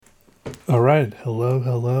All right.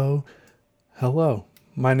 Hello.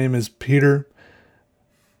 My name is Peter.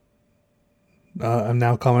 I'm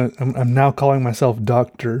now calling myself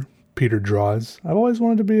Doctor Peter Draws. I've always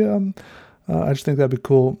wanted to be. I just think that'd be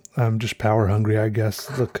cool. I'm just power hungry, I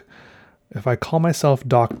guess. Look, if I call myself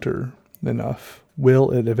Doctor enough,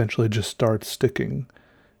 will it eventually just start sticking?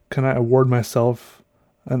 Can I award myself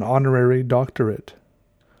an honorary doctorate?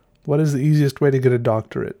 What is the easiest way to get a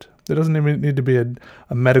doctorate? It doesn't even need to be a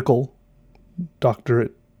medical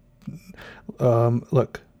doctorate. Look, I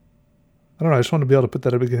don't know. I just want to be able to put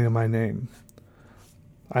that at the beginning of my name.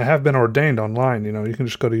 I have been ordained online. You can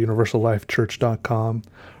just go to universallifechurch.com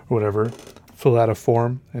or whatever, fill out a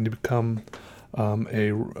form, and you become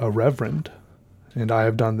a reverend. And I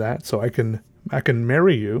have done that, so I can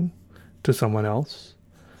marry you to someone else.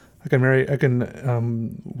 I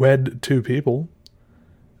can wed two people,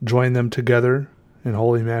 join them together in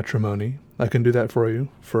holy matrimony. I can do that for you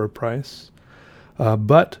for a price.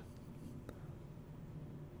 And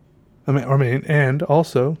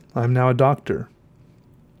also, I'm now a doctor.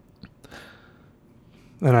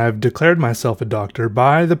 And I've declared myself a doctor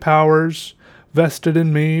by the powers vested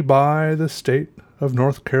in me by the state of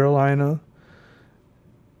North Carolina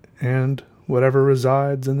and whatever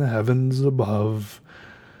resides in the heavens above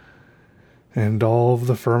and all of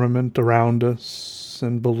the firmament around us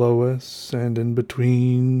and below us and in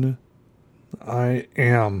between. I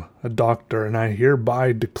am a doctor, and I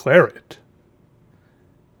hereby declare it.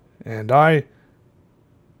 And I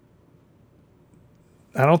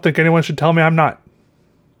don't think anyone should tell me I'm not.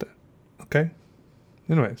 Okay?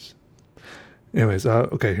 Anyways,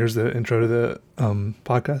 okay, here's the intro to the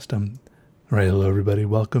podcast. All right, hello everybody.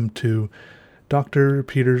 Welcome to Dr.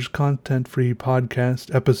 Peter's Content-Free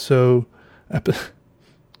Podcast,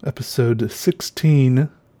 episode 16,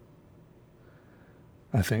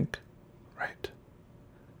 I think. Right.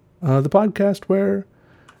 The podcast where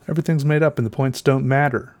everything's made up and the points don't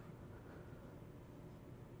matter.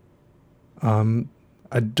 I've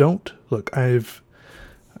done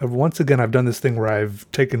this thing where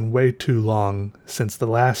I've taken way too long since the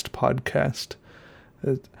last podcast.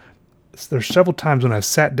 There's several times when I've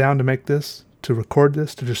sat down to record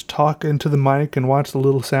this, to just talk into the mic and watch the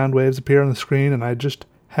little sound waves appear on the screen, and I just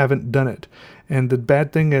haven't done it. And the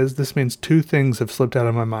bad thing is, this means two things have slipped out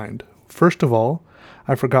of my mind. First of all,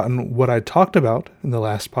 I've forgotten what I talked about in the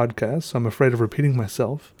last podcast, so I'm afraid of repeating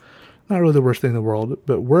myself. Not really the worst thing in the world,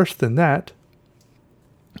 but worse than that,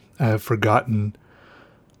 I have forgotten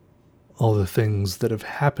all the things that have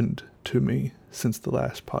happened to me since the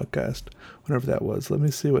last podcast, whenever that was. Let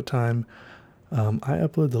me see what time. I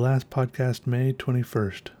uploaded the last podcast May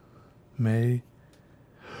 21st.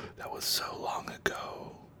 That was so long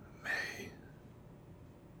ago.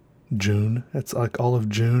 June. That's like all of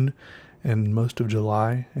June and most of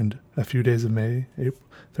July and a few days of May.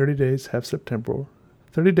 30 days, half September.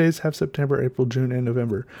 30 days, half September, April, June, and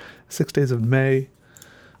November. 6 days of May.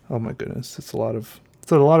 Oh my goodness, it's a lot of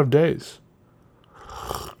days.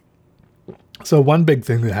 So one big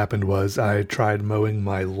thing that happened was I tried mowing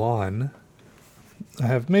my lawn. I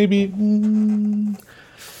have maybe,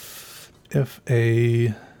 if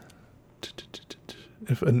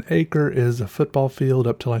an acre is a football field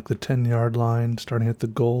up to like the 10-yard line, starting at the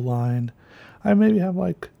goal line, I maybe have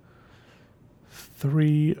like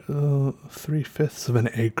 3/5 of an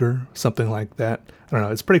acre, something like that. I don't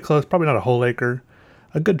know. It's pretty close. Probably not a whole acre.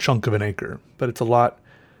 A good chunk of an acre, but it's a lot.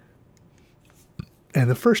 And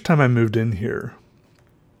the first time I moved in here,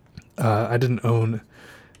 I didn't own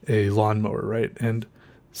a lawnmower, right? And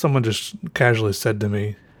someone just casually said to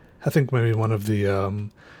me, I think maybe one of the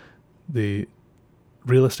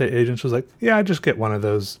real estate agents was like, "Yeah, I just get one of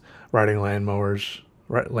those riding lawnmowers,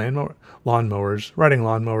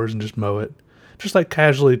 and just mow it." Just like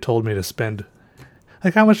casually told me to spend.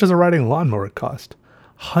 Like, how much does a riding lawnmower cost?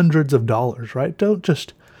 Hundreds of dollars, right? Don't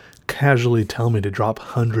just casually tell me to drop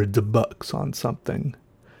hundreds of bucks on something.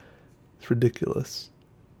 It's ridiculous.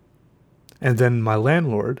 And then my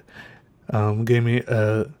landlord gave me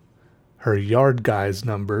her yard guy's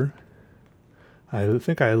number. I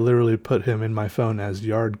think I literally put him in my phone as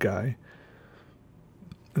yard guy.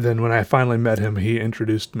 Then when I finally met him, he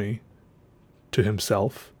introduced me to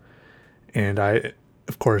himself. And I,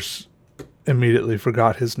 of course, immediately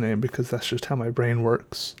forgot his name because that's just how my brain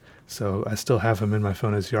works. So I still have him in my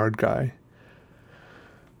phone as yard guy.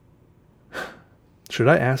 Should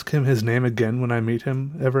I ask him his name again when I meet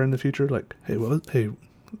him ever in the future? Like,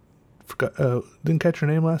 forgot, didn't catch your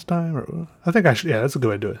name last time? Or I think I should. Yeah, that's a good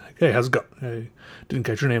way to do it. Like, hey, how's it going? Hey, didn't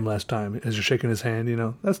catch your name last time. As you're shaking his hand,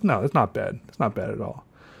 that's not bad. It's not bad at all.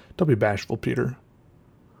 Don't be bashful, Peter.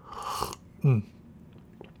 I've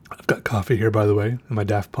Got coffee here, by the way, in my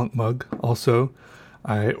Daft Punk mug. Also,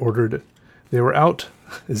 I ordered, they were out,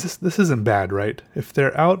 this isn't bad, right? If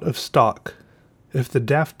they're out of stock, if the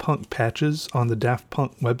Daft Punk patches on the Daft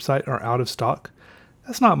Punk website are out of stock,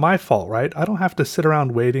 that's not my fault, right? I don't have to sit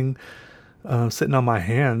around waiting, sitting on my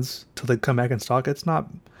hands till they come back in stock. It's not,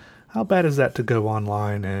 how bad is that to go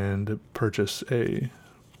online and purchase a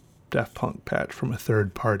Daft Punk patch from a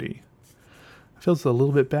third party? It feels a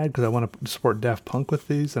little bit bad because I want to support Daft Punk with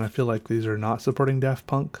these, and I feel like these are not supporting Daft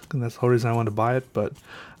Punk, and that's the whole reason I wanted to buy it. But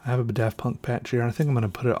I have a Daft Punk patch here, and I think I'm going to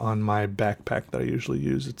put it on my backpack that I usually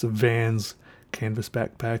use. It's a Vans canvas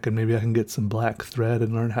backpack, and maybe I can get some black thread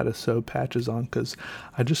and learn how to sew patches on, because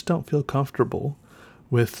I just don't feel comfortable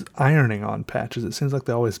with ironing on patches. It seems like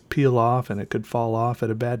they always peel off, and it could fall off at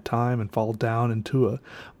a bad time and fall down into a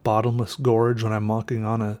bottomless gorge when I'm walking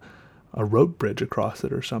on a rope bridge across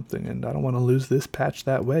it or something, and I don't want to lose this patch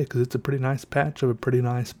that way because it's a pretty nice patch of a pretty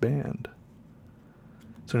nice band.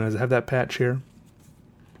 So anyways, I have that patch here.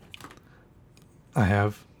 I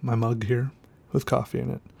have my mug here with coffee in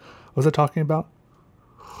it. What was I talking about?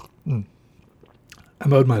 I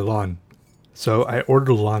mowed my lawn. So I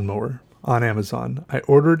ordered a lawnmower on Amazon. I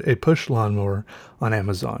ordered a push lawnmower on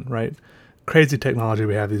Amazon, right? Crazy technology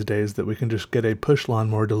we have these days that we can just get a push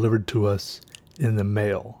lawnmower delivered to us in the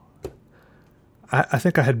mail. I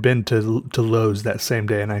think I had been to Lowe's that same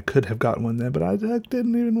day, and I could have gotten one then, but I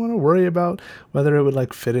didn't even want to worry about whether it would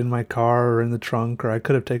like fit in my car or in the trunk, or I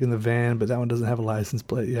could have taken the van, but that one doesn't have a license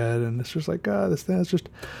plate yet, and it's just like, this thing is just...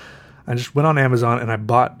 I just went on Amazon and I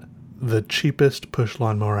bought the cheapest push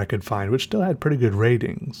lawnmower I could find, which still had pretty good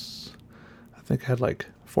ratings. I think it had like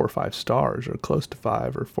 4 or 5 stars, or close to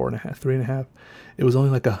 5, or 4.5, 3.5. It was only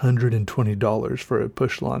like $120 for a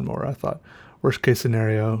push lawnmower. I thought, worst case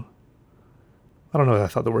scenario... I don't know what I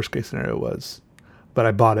thought the worst case scenario was, but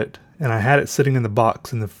I bought it, and I had it sitting in the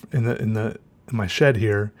box in my shed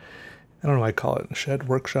here. I don't know what I call it, a shed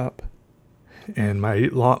workshop. And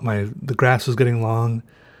the grass was getting long,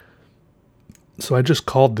 so I just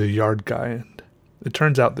called the yard guy, and it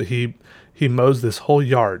turns out that he mows this whole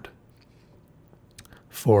yard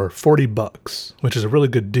for $40, which is a really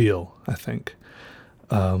good deal, I think,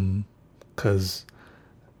 because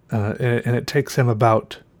and it takes him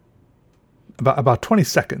about 20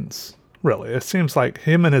 seconds, really. It seems like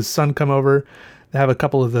him and his son come over. They have a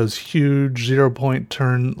couple of those huge 0-point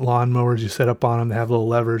turn lawnmowers you set up on them. They have little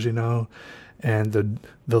levers, and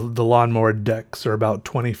the lawnmower decks are about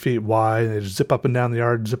 20 feet wide. They just zip up and down the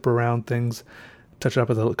yard, zip around things, touch it up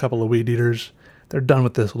with a couple of weed eaters. They're done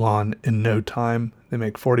with this lawn in no time. They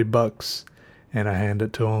make $40, and I hand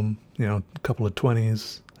it to them, a couple of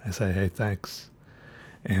 20s. I say, hey, thanks.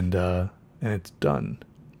 And it's done.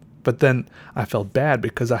 But then I felt bad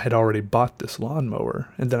because I had already bought this lawnmower,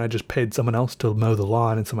 and then I just paid someone else to mow the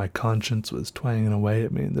lawn, and so my conscience was twanging away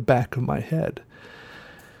at me in the back of my head.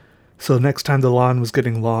 So next time the lawn was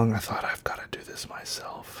getting long, I thought, I've got to do this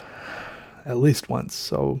myself, at least once.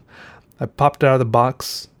 So I popped it out of the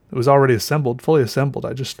box. It was already assembled, fully assembled.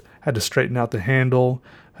 I just had to straighten out the handle,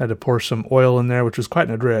 had to pour some oil in there, which was quite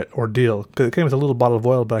an ordeal, because it came with a little bottle of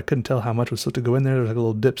oil, but I couldn't tell how much was supposed to go in there. There was like a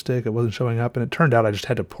little dipstick. It wasn't showing up, and it turned out I just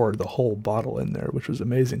had to pour the whole bottle in there, which was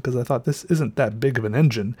amazing, because I thought, this isn't that big of an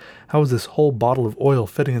engine. How is this whole bottle of oil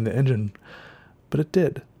fitting in the engine? But it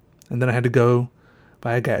did. And then I had to go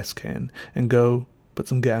buy a gas can and go put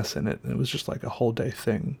some gas in it, and it was just like a whole day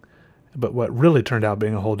thing. But what really turned out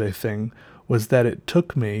being a whole day thing was that it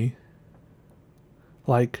took me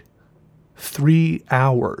like 3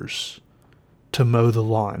 hours to mow the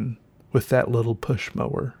lawn with that little push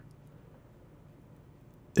mower.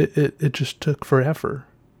 It just took forever.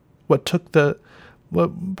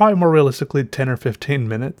 Probably more realistically 10 or 15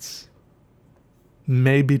 minutes,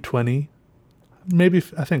 maybe 20, maybe,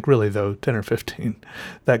 I think really though, 10 or 15.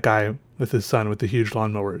 That guy with his son with the huge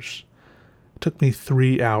lawnmowers. It took me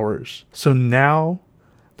 3 hours. So now,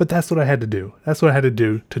 but that's what I had to do. That's what I had to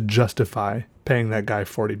do to justify paying that guy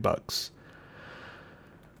 $40.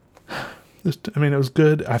 It was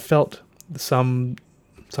good. I felt some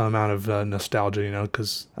amount of nostalgia,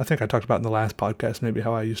 because I think I talked about in the last podcast maybe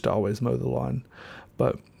how I used to always mow the lawn.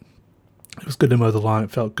 But it was good to mow the lawn. It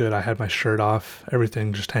felt good. I had my shirt off,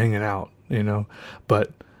 everything just hanging out,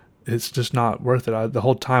 But it's just not worth it. The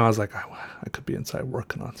whole time I was like, I could be inside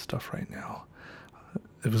working on stuff right now.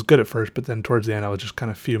 It was good at first, but then towards the end I was just kind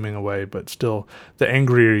of fuming away. But still, the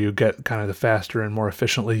angrier you get, kind of the faster and more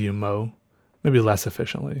efficiently you mow. Maybe less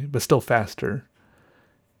efficiently, but still faster.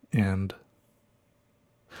 And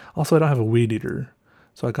also I don't have a weed eater,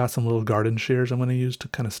 so I got some little garden shears I'm going to use to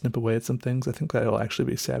kind of snip away at some things. I think that'll actually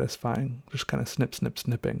be satisfying, just kind of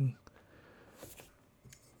snipping.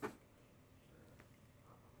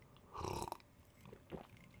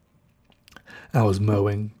 I was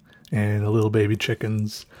mowing, and the little baby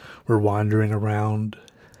chickens were wandering around,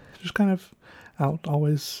 just kind of out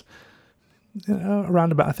always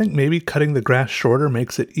around about. I think maybe cutting the grass shorter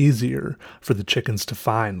makes it easier for the chickens to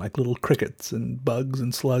find, like little crickets and bugs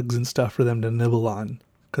and slugs and stuff for them to nibble on,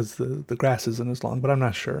 because the grass isn't as long, but I'm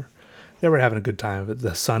not sure. They were having a good time of it.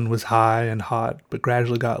 The sun was high and hot, but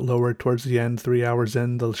gradually got lower towards the end. 3 hours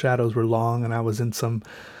in, the shadows were long, and I was in some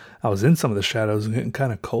of the shadows and getting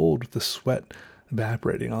kind of cold with the sweat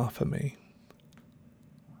evaporating off of me.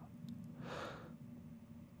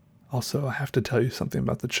 Also, I have to tell you something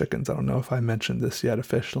about the chickens. I don't know if I mentioned this yet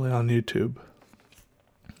officially on YouTube.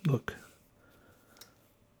 Look.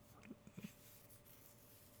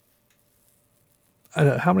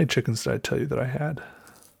 How many chickens did I tell you that I had?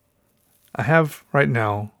 I have right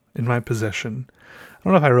now in my possession. I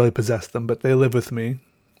don't know if I really possess them, but they live with me.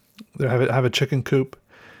 I have a chicken coop,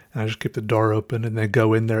 and I just keep the door open, and they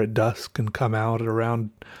go in there at dusk and come out at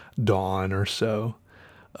around dawn or so.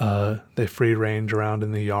 They free range around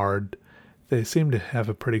in the yard. They seem to have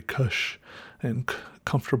a pretty cush and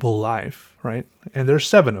comfortable life, right? And there's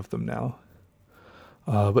 7 of them now.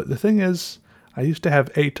 But the thing is, I used to have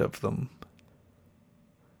 8 of them.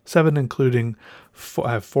 7 including,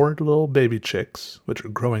 I have 4 little baby chicks, which are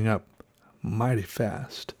growing up mighty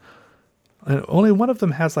fast. And only one of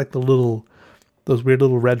them has like those weird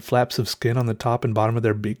little red flaps of skin on the top and bottom of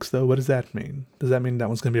their beaks, though. What does that mean? Does that mean that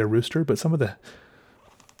one's going to be a rooster? But some of the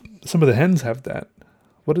hens have that.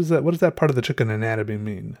 What does that part of the chicken anatomy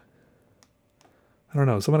mean? I don't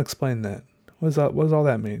know. Someone explain that. What does all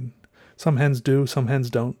that mean? Some hens do, some hens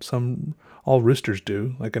don't. All roosters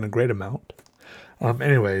do, like in a great amount.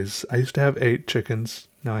 Anyways, I used to have 8 chickens.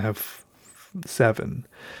 Now I have 7.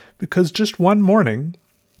 Because just one morning,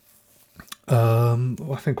 I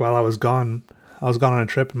think while I was gone on a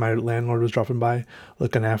trip, and my landlord was dropping by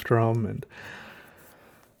looking after them, and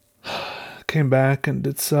came back, and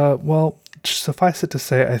it's, suffice it to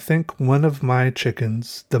say, I think one of my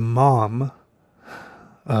chickens, the mom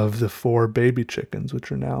of the 4 baby chickens,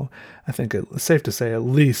 which are now, I think it's safe to say, at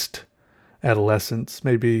least adolescents,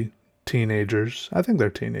 maybe teenagers. I think they're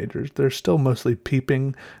teenagers. They're still mostly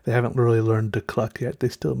peeping. They haven't really learned to cluck yet. They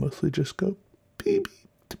still mostly just go beep,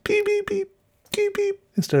 beep, beep, beep, beep, beep, beep,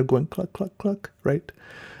 instead of going cluck, cluck, cluck, right?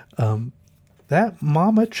 That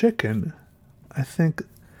mama chicken, I think,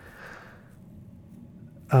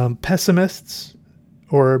 pessimists,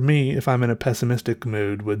 or me, if I'm in a pessimistic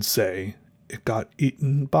mood, would say it got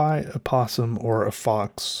eaten by a possum or a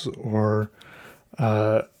fox or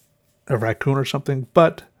a raccoon or something.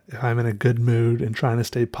 But if I'm in a good mood and trying to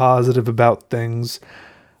stay positive about things,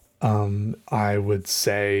 I would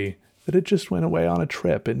say that it just went away on a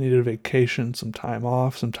trip. It needed a vacation, some time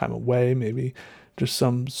off, some time away, maybe just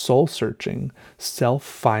some soul-searching,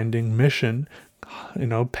 self-finding mission.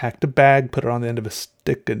 Packed a bag, put it on the end of a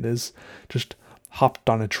stick, and is just hopped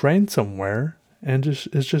on a train somewhere and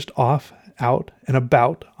is just off, out and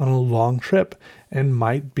about on a long trip, and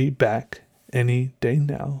might be back any day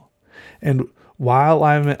now. And while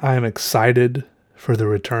I am excited for the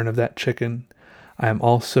return of that chicken, I am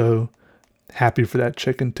also happy for that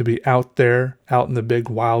chicken to be out there, out in the big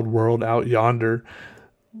wild world, out yonder.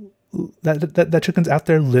 That chicken's out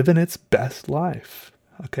there living its best life.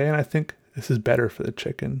 Okay, and I think this is better for the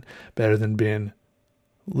chicken, better than being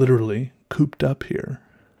literally cooped up here.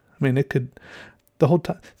 I mean, it could, the whole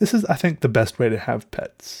time, this is, I think, the best way to have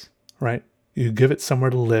pets, right? You give it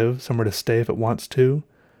somewhere to live, somewhere to stay if it wants to,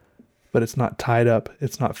 but it's not tied up,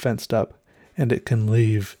 it's not fenced up, and it can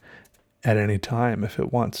leave at any time if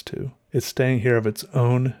it wants to. It's staying here of its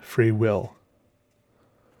own free will.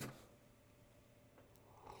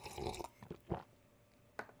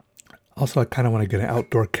 Also, I kind of want to get an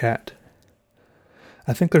outdoor cat.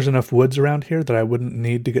 I think there's enough woods around here that I wouldn't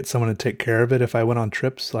need to get someone to take care of it if I went on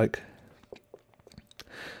trips, like,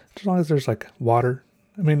 as long as there's, like, water.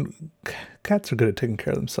 I mean, cats are good at taking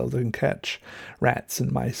care of themselves. They can catch rats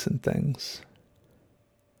and mice and things.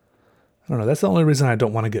 I don't know. That's the only reason I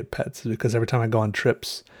don't want to get pets, is because every time I go on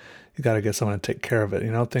trips, you got to get someone to take care of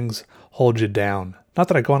it. Things hold you down. Not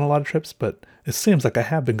that I go on a lot of trips, but it seems like I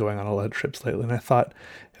have been going on a lot of trips lately. And I thought,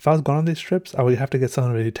 if I was going on these trips, I would have to get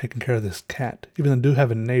someone to be taking care of this cat. Even though I do have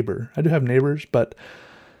a neighbor. I do have neighbors, but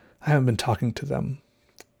I haven't been talking to them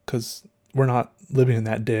because we're not living in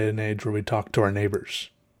that day and age where we talk to our neighbors,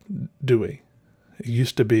 do we? It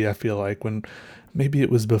used to be, I feel like, when maybe it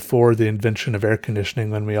was before the invention of air conditioning,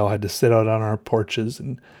 when we all had to sit out on our porches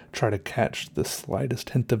and try to catch the slightest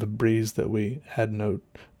hint of a breeze, that we had no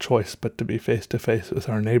choice but to be face to face with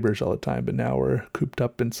our neighbors all the time. But now we're cooped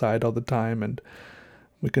up inside all the time, and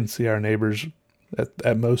we can see our neighbors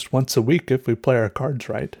at most once a week if we play our cards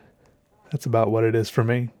right. That's about what it is for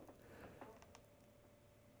me.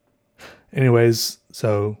 Anyways,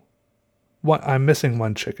 so I'm missing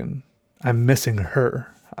one chicken. I'm missing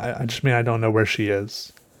her. I just mean I don't know where she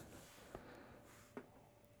is.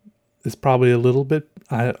 It's probably a little bit,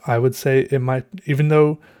 I would say it might, even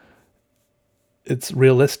though it's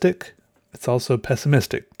realistic, it's also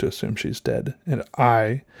pessimistic to assume she's dead. And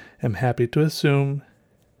I am happy to assume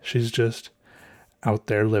she's just out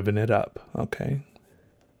there living it up. Okay.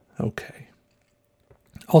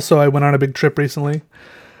 Also, I went on a big trip recently,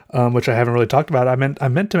 which I haven't really talked about. I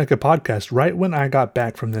meant to make a podcast right when I got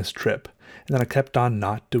back from this trip, and then I kept on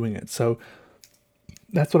not doing it. So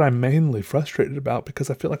that's what I'm mainly frustrated about, because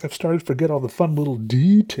I feel like I've started to forget all the fun little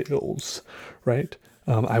details, right?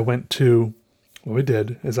 What we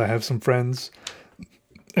did is I have some friends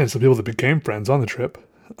and some people that became friends on the trip.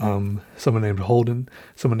 Someone named Holden,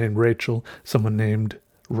 someone named Rachel, someone named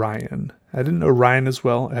Ryan. I didn't know Ryan as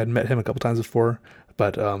well. I had met him a couple times before,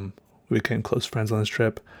 but we became close friends on this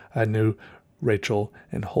trip. I knew Rachel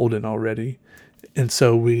and Holden already. And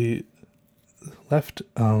so we left,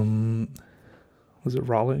 was it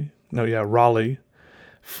Raleigh? No, yeah, Raleigh.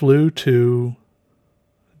 Flew to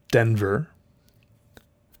Denver,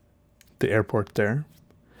 the airport there,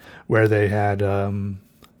 where they had,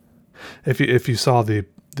 if you saw the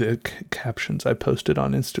captions I posted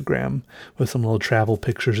on Instagram with some little travel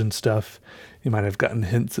pictures and stuff, you might have gotten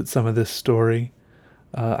hints at some of this story.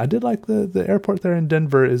 I did like the airport there in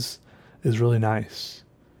Denver is really nice.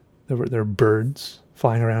 There were birds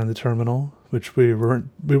flying around the terminal, which we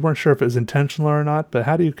weren't sure if it was intentional or not, but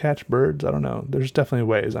how do you catch birds? I don't know. There's definitely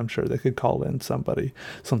ways. I'm sure they could call in somebody,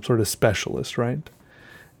 some sort of specialist, right?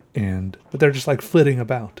 But they're just like flitting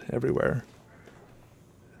about everywhere.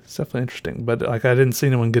 It's definitely interesting, but like I didn't see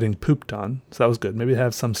anyone getting pooped on, so that was good. Maybe they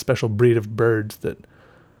have some special breed of birds that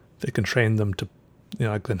they can train them to,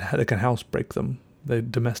 like they can housebreak them. They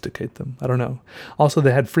domesticate them. I don't know. Also,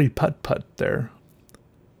 they had free putt-putt there.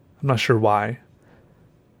 I'm not sure why.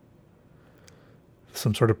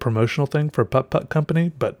 Some sort of promotional thing for a putt-putt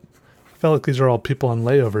company, but I felt like these are all people on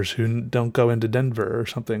layovers who don't go into Denver or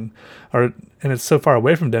something. And it's so far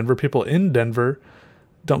away from Denver, people in Denver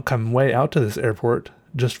don't come way out to this airport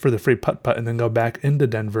just for the free putt-putt and then go back into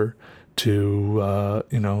Denver to,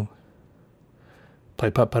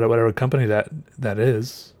 play putt-putt at whatever company that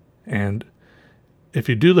is. And if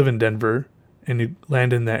you do live in Denver and you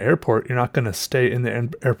land in that airport, you're not going to stay in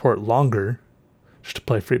the airport longer just to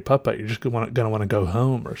play free putt-putt. You're just going to want to go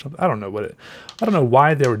home or something. I don't know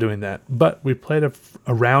why they were doing that, but we played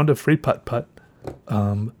a round of free putt-putt.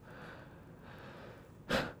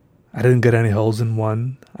 I didn't get any holes in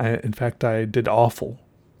one. In fact, I did awful.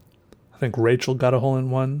 I think Rachel got a hole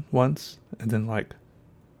in one once, and then like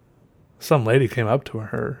some lady came up to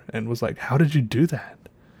her and was like, "How did you do that?"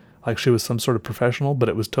 Like she was some sort of professional, but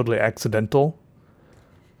it was totally accidental.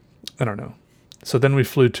 I don't know. So then we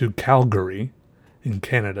flew to Calgary in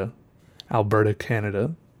Canada, Alberta,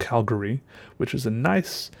 Canada, Calgary, which is a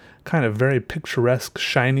nice, kind of very picturesque,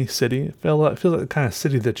 shiny city. It feels like the kind of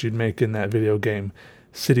city that you'd make in that video game,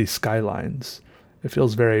 City Skylines. It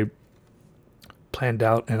feels very planned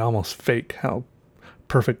out and almost fake, how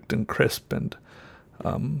perfect and crisp and,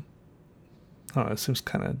 I don't know, it seems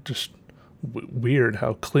kind of just weird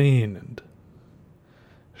how clean and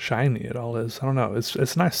shiny it all is. I don't know. It's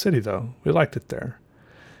a nice city, though. We liked it there.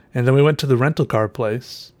 And then we went to the rental car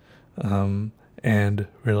place, and we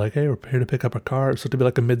were like, hey, we're here to pick up a car. It's supposed to be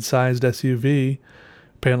like a mid-sized SUV,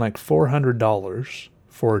 paying like $400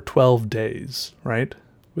 for 12 days, right?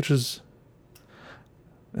 That's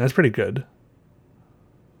pretty good,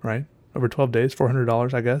 right? Over 12 days,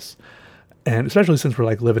 $400, I guess. And especially since we're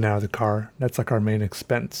like living out of the car, that's like our main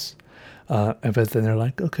expense. But then they're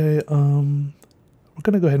like, okay, we're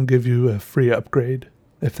going to go ahead and give you a free upgrade,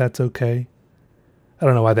 if that's okay. I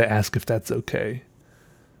don't know why they ask if that's okay.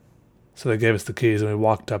 So they gave us the keys and we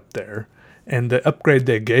walked up there. And the upgrade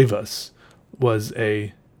they gave us was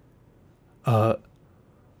a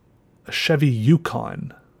Chevy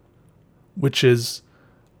Yukon, which is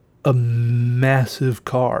a massive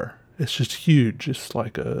car. It's just huge. It's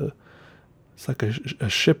like a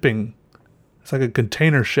shipping. It's like a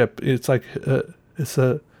container ship. It's like a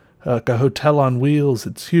hotel on wheels.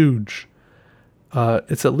 It's huge.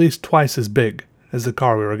 It's at least twice as big as the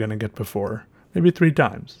car we were going to get before. Maybe 3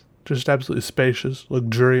 times. Just absolutely spacious,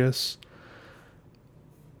 luxurious.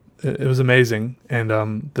 It was amazing. And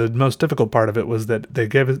the most difficult part of it was that they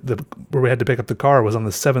gave us where we had to pick up the car was on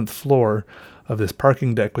the 7th floor of this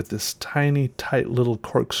parking deck with this tiny, tight little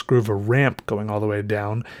corkscrew of a ramp going all the way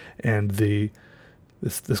down. And the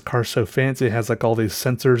This car's so fancy, it has like all these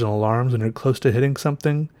sensors and alarms when you're close to hitting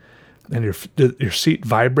something, and your seat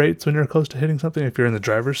vibrates when you're close to hitting something if you're in the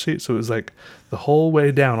driver's seat. So it was like the whole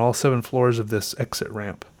way down all 7 floors of this exit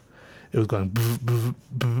ramp, it was going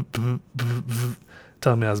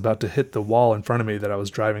telling me I was about to hit the wall in front of me that I was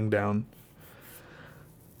driving down.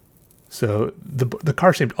 So the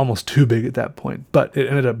car seemed almost too big at that point, but it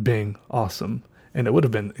ended up being awesome. And it would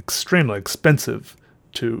have been extremely expensive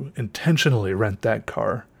to intentionally rent that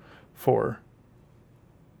car for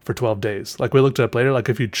 12 days. Like, we looked it up later, like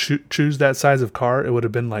if you choose that size of car, it would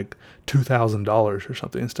have been like $2,000 or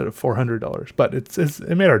something instead of $400. But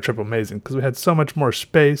it made our trip amazing because we had so much more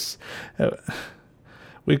space.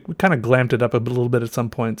 We kind of glamped it up a little bit at some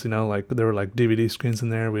points, like there were like DVD screens in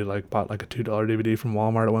there. We like bought like a $2 DVD from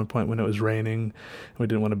Walmart at one point when it was raining. We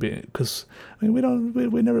didn't want to be, because we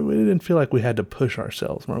didn't feel like we had to push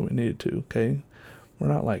ourselves more than we needed to. Okay, we're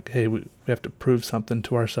not like, hey, we have to prove something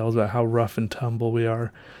to ourselves about how rough and tumble we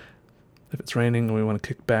are. If it's raining and we want to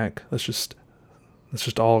kick back, let's just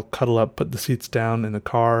all cuddle up, put the seats down in the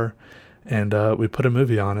car, and we put a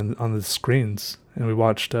movie on the screens. And we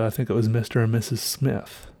watched, I think it was Mr. and Mrs.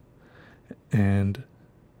 Smith. And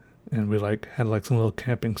we had like some little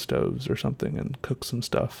camping stoves or something and cooked some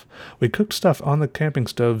stuff. We cooked stuff on the camping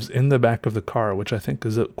stoves in the back of the car, which I think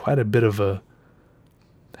is quite a bit of a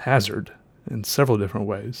hazard in several different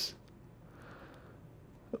ways.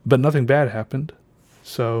 But nothing bad happened.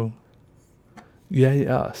 So, yay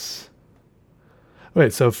us.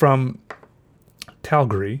 Wait, so from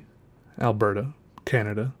Calgary, Alberta,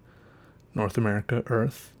 Canada, North America,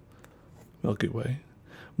 Earth, Milky Way,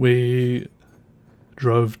 we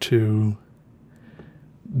drove to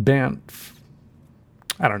Banff.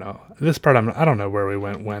 I don't know. This part I don't know where we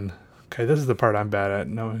went when. Okay, this is the part I'm bad at,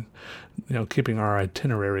 knowing, keeping our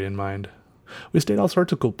itinerary in mind. We stayed all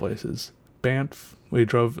sorts of cool places. Banff, we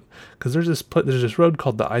drove, because there's this road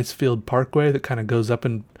called the Icefield Parkway that kind of goes up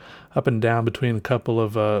and down between a couple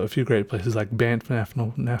of a few great places like Banff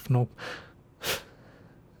National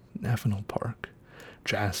Park,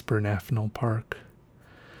 Jasper National Park,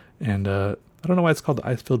 and I don't know why it's called the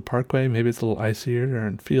Icefield Parkway. Maybe it's a little icier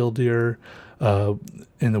and fieldier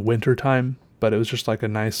in the winter time, but it was just like a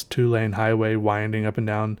nice 2-lane highway winding up and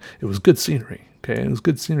down. It was good scenery, okay? It was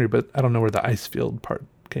good scenery, but I don't know where the Icefield part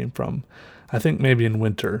came from. I think maybe in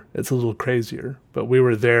winter it's a little crazier, but we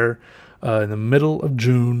were there in the middle of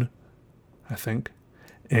June, I think,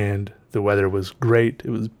 and the weather was great.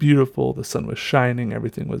 It was beautiful. The sun was shining.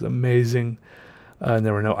 Everything was amazing. And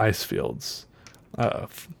there were no ice fields.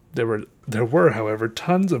 There were, however,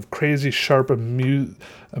 tons of crazy, sharp, amazing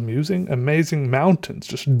mountains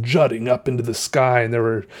just jutting up into the sky. And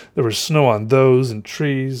there was snow on those and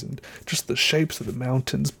trees and just the shapes of the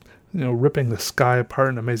mountains, ripping the sky apart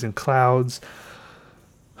in amazing clouds.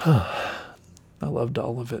 I loved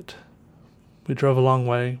all of it. We drove a long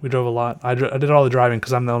way. We drove a lot. I did all the driving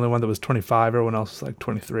because I'm the only one that was 25. Everyone else was like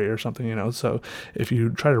 23 or something, So if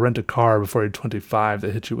you try to rent a car before you're 25,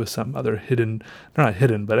 they hit you with some other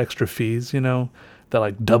but extra fees, that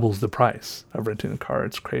like doubles the price of renting a car.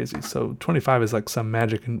 It's crazy. So 25 is like some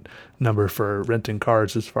magic number for renting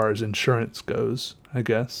cars as far as insurance goes, I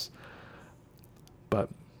guess. But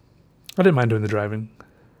I didn't mind doing the driving.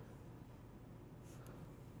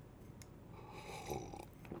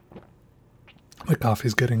 My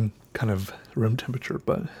coffee's getting kind of room temperature,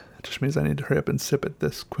 but it just means I need to hurry up and sip at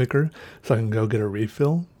this quicker so I can go get a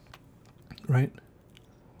refill, right?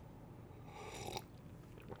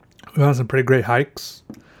 We went on some pretty great hikes.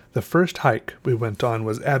 The first hike we went on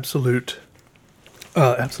was absolute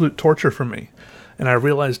torture for me, and I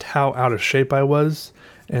realized how out of shape I was,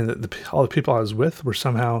 and that all the people I was with were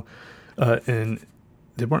somehow they're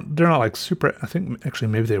not like super. I think actually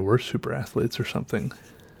maybe they were super athletes or something.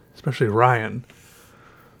 Especially Ryan.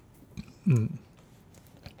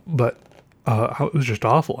 But it was just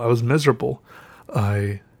awful. I was miserable.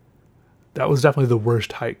 That was definitely the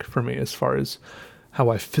worst hike for me as far as how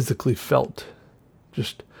I physically felt.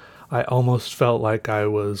 I almost felt like I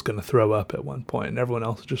was going to throw up at one point. And everyone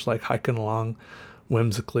else was just like hiking along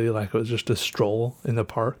whimsically like it was just a stroll in the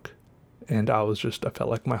park. And I felt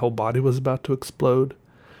like my whole body was about to explode.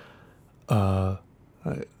 I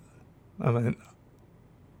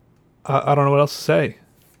don't know what else to say,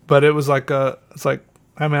 but it was like, I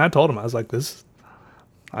told him, I was like,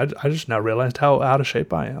 I just now realized how out of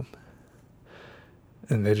shape I am.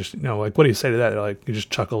 And they just, like, what do you say to that? They're like, you just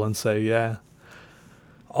chuckle and say, yeah.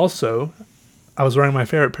 Also, I was wearing my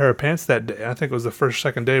favorite pair of pants that day. I think it was the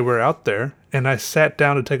second day we were out there. And I sat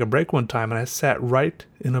down to take a break one time, and I sat right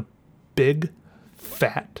in a big,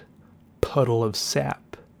 fat puddle of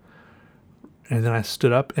sap. And then I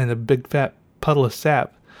stood up, and a big fat puddle of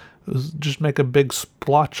sap was just make a big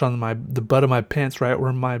splotch on the butt of my pants right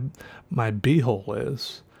where my beehole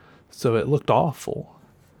is. So it looked awful.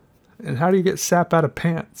 And how do you get sap out of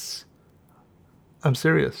pants? I'm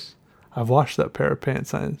serious. I've washed that pair of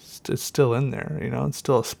pants, and it's still in there, it's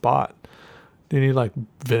still a spot. Do you need like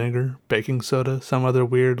vinegar, baking soda, some other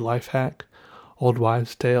weird life hack, old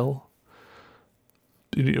wives' tale?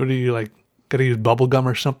 Do you like gotta use bubble gum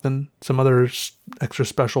or something, some other extra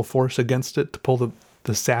special force against it to pull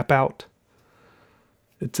the sap out?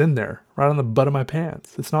 It's in there, right on the butt of my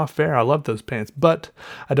pants. It's not fair. I love those pants, but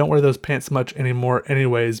I don't wear those pants much anymore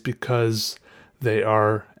anyways because they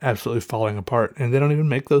are absolutely falling apart, and they don't even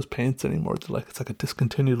make those pants anymore. It's like a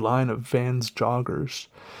discontinued line of Vans joggers.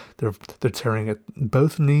 They're tearing at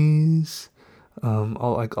both knees,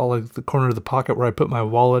 all like the corner of the pocket where I put my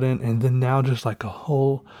wallet in, and then now just like a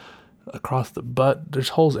hole across the butt. There's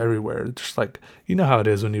holes everywhere. It's just like, you know how it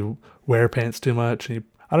is when you wear pants too much, and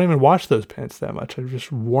I don't even wash those pants that much. I've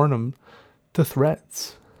just worn them to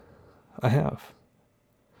threads. I have.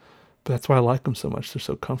 But that's why I like them so much. They're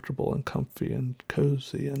so comfortable and comfy and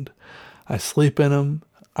cozy, and I sleep in them.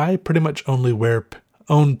 I pretty much only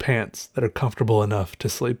own pants that are comfortable enough to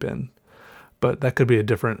sleep in. But that could be a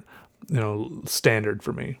different, standard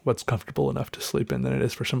for me, what's comfortable enough to sleep in, than it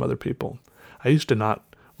is for some other people. I used to not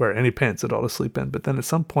wear any pants at all to sleep in, but then at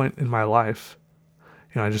some point in my life,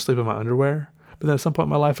 I just sleep in my underwear. But then at some point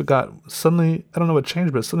in my life, it got suddenly, I don't know what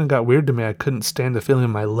changed, but it suddenly got weird to me. I couldn't stand the feeling of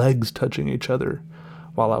my legs touching each other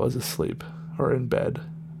while I was asleep or in bed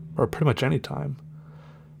or pretty much any time.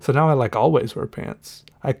 So now I always wear pants.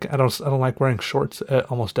 I don't like wearing shorts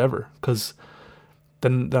almost ever, because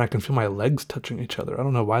then I can feel my legs touching each other. I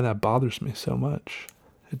don't know why that bothers me so much.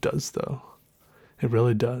 It does though. It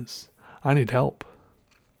really does. I need help.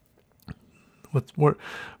 Where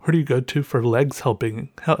do you go to for legs helping?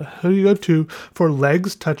 Who do you go to for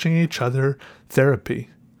legs touching each other therapy?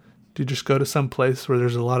 Do you just go to some place where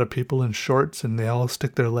there's a lot of people in shorts and they all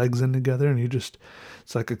stick their legs in together, and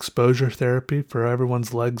it's like exposure therapy for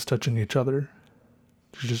everyone's legs touching each other?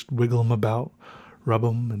 You just wiggle them about, rub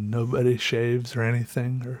them, and nobody shaves or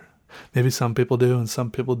anything? Or maybe some people do and some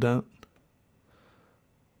people don't.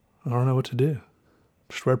 I don't know what to do.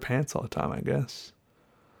 Just wear pants all the time, I guess.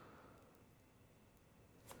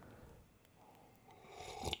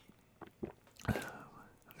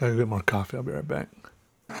 Gotta get more coffee. I'll be right back.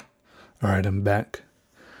 All right, I'm back.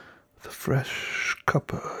 The fresh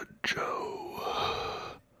cup of Joe.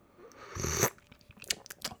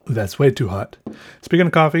 That's way too hot. Speaking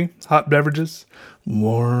of coffee, hot beverages,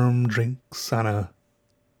 warm drinks on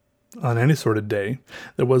any sort of day.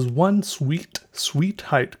 There was one sweet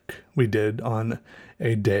hike we did on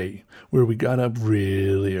a day where we got up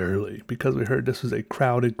really early because we heard this was a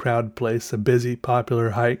crowded place, a busy,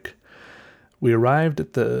 popular hike. We arrived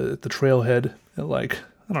at the trailhead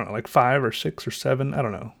at 5 or 6 or 7, I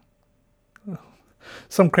don't know.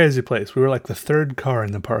 Some crazy place. We were like the third car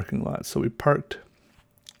in the parking lot, so we parked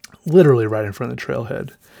literally right in front of the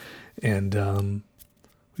trailhead. And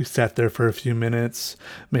we sat there for a few minutes,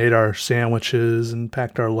 made our sandwiches and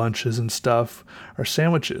packed our lunches and stuff. Our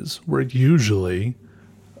sandwiches were usually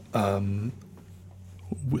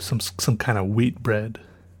with some kind of wheat bread,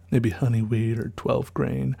 maybe honey wheat or 12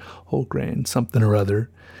 grain, whole grain, something or other.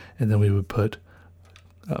 And then we would put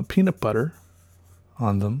peanut butter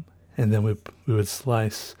on them, and then we would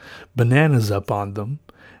slice bananas up on them,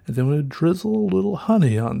 and then we would drizzle a little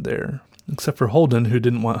honey on there. Except for Holden, who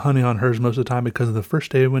didn't want honey on hers most of the time, because of the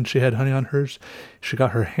first day when she had honey on hers, she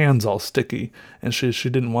got her hands all sticky, and she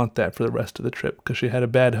didn't want that for the rest of the trip because she had a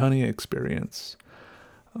bad honey experience.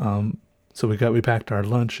 So we packed our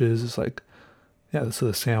lunches. It's so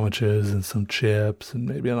the sandwiches and some chips and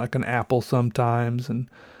maybe like an apple sometimes and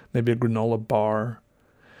maybe a granola bar.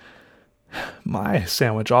 My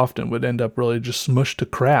sandwich often would end up really just smushed to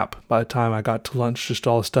crap by the time I got to lunch. Just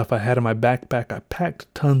all the stuff I had in my backpack. I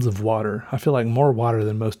packed tons of water. I feel like more water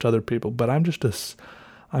than most other people, but I'm just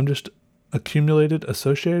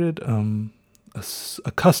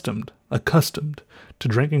accustomed to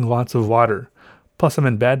drinking lots of water. Plus I'm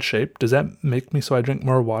in bad shape. Does that make me so I drink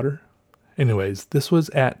more water? Anyways, this was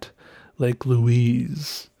at Lake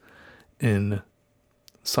Louise in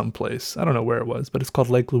someplace. I don't know where it was, but it's called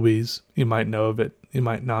Lake Louise. You might know of it. You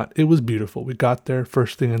might not. It was beautiful. We got there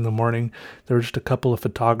first thing in the morning. There were just a couple of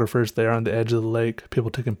photographers there on the edge of the lake,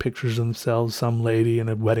 people taking pictures of themselves, some lady in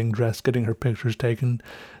a wedding dress getting her pictures taken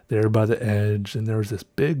there by the edge. And there was this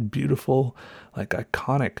big, beautiful,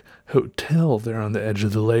 iconic hotel there on the edge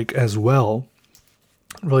of the lake as well.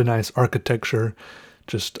 Really nice architecture.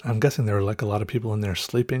 I'm guessing there were like a lot of people in there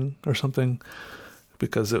sleeping or something,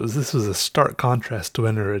 because this was a stark contrast to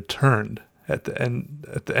when we returned at the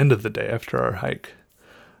end of the day after our hike.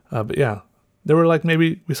 But yeah, there were like,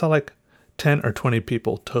 maybe we saw like 10 or 20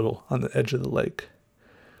 people total on the edge of the lake.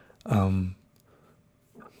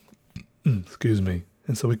 Excuse me.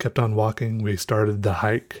 And so we kept on walking. We started the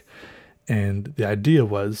hike, and the idea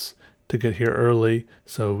was to get here early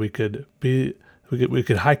so we could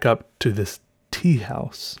hike up to this tea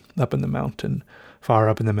house up in the mountain, far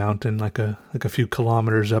up in the mountain, like a few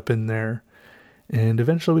kilometers up in there. And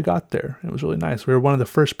eventually we got there. It was really nice. We were one of the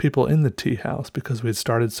first people in the tea house because we had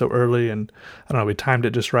started so early, and I don't know, we timed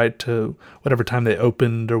it just right to whatever time they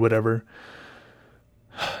opened or whatever.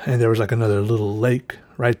 And there was like another little lake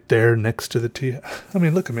right there next to the tea. I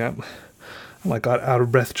mean, look at me. I'm like got out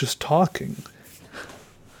of breath just talking.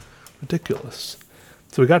 Ridiculous.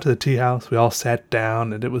 So we got to the tea house. We all sat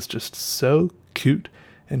down, and it was just so cute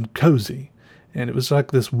and cozy. And it was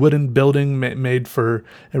like this wooden building made for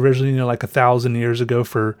originally, like 1,000 years ago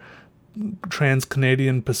for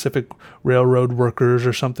Trans-Canadian Pacific Railroad workers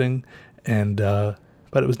or something. And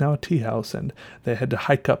but it was now a tea house, and they had to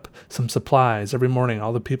hike up some supplies every morning.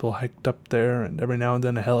 All the people hiked up there, and every now and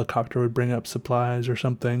then a helicopter would bring up supplies or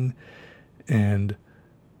something. And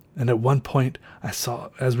at one point, I saw,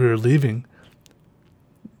 as we were leaving,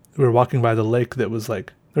 we were walking by the lake that was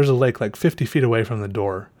like, there's a lake like 50 feet away from the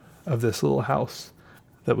door of this little house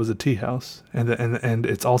that was a tea house. And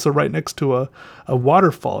it's also right next to a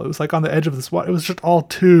waterfall. It was like on the edge of this water. It was just all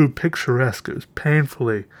too picturesque. It was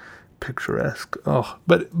painfully picturesque. Oh,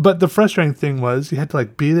 but the frustrating thing was you had to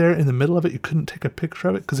like be there in the middle of it. You couldn't take a picture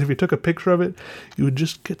of it, because if you took a picture of it, you would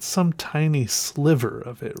just get some tiny sliver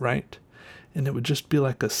of it, right? And it would just be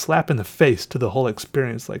like a slap in the face to the whole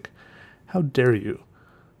experience. Like, how dare you?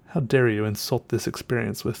 How dare you insult this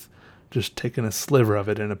experience with just taking a sliver of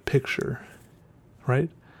it in a picture, right?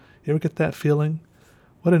 You ever get that feeling?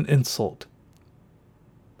 What an insult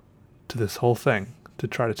to this whole thing to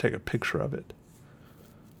try to take a picture of it.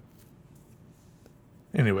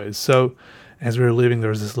 Anyways, so as we were leaving, there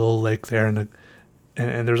was this little lake there, and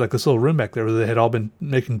there was like this little room back there where they had all been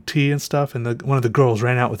making tea and stuff, and one of the girls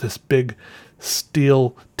ran out with this big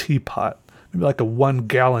steel teapot, maybe like a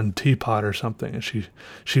 1-gallon teapot or something, and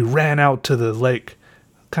she ran out to the lake,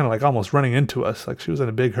 kind of like almost running into us, like she was in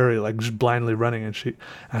a big hurry, like just blindly running. And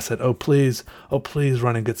I said, oh please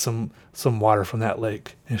run and get some water from that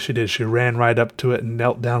lake. And she did. She ran right up to it and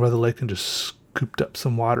knelt down by the lake and just scooped up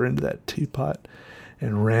some water into that teapot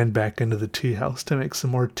and ran back into the tea house to make some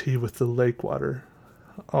more tea with the lake water.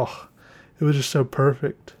 Oh, it was just so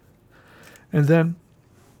perfect. And then,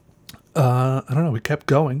 I don't know, we kept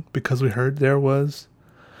going because we heard there was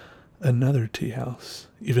another tea house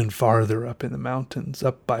even farther up in the mountains,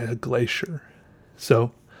 up by a glacier.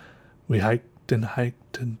 So we hiked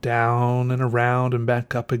and down and around and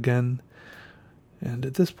back up again. And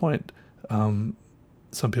at this point,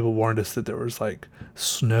 some people warned us that there was like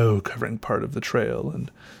snow covering part of the trail,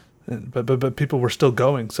 but people were still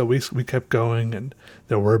going, so we kept going, and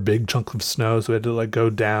there were big chunks of snow, so we had to like go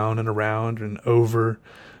down and around and over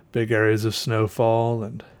big areas of snowfall,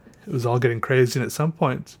 and it was all getting crazy. And at some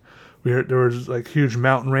points, there was like huge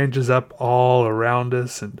mountain ranges up all around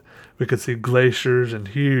us, and we could see glaciers and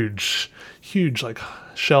huge like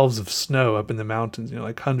shelves of snow up in the mountains,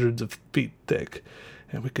 like hundreds of feet thick,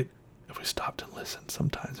 and we could. If we stopped and listened,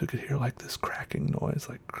 sometimes we could hear like this cracking noise,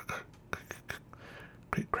 like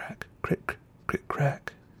crick, crack, crick,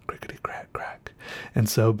 crack, crickety, crack, crack. And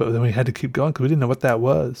so, but then we had to keep going because we didn't know what that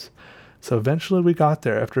was. So eventually we got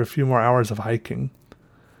there after a few more hours of hiking.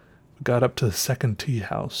 We got up to the second tea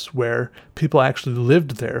house where people actually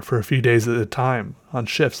lived there for a few days at a time on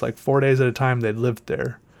shifts, like 4 days at a time they'd lived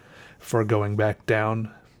there before going back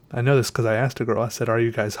down. I know this because I asked a girl, I said, "Are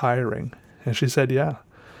you guys hiring?" And she said, "Yeah."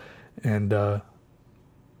 And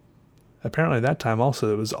apparently that time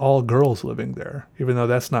also it was all girls living there, even though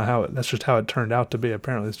that's just how it turned out to be.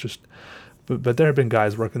 Apparently it's just, but there have been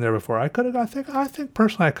guys working there before. I think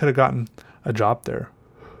personally I could have gotten a job there.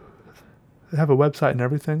 They have a website and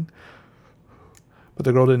everything, but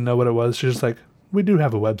the girl didn't know what it was. She's just like, "We do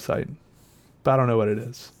have a website, but I don't know what it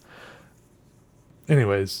is."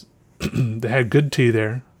 Anyways, they had good tea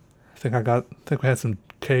there. I think we had some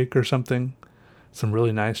cake or something. Some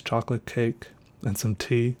really nice chocolate cake and some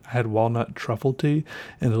tea. I had walnut truffle tea,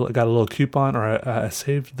 and I got a little coupon, or I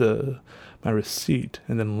saved my receipt,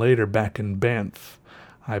 and then later back in Banff,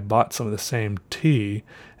 I bought some of the same tea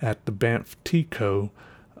at the Banff Tea Co.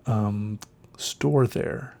 Store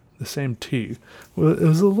there. The same tea. Well, it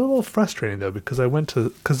was a little frustrating though because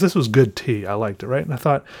because this was good tea. I liked it, right? And I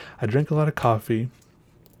thought I drink a lot of coffee.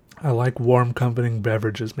 I like warm, comforting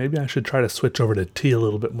beverages. Maybe I should try to switch over to tea a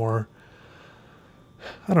little bit more.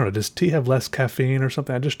 I don't know, does tea have less caffeine or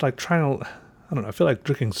something? I just like trying to, I don't know, I feel like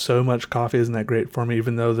drinking so much coffee isn't that great for me,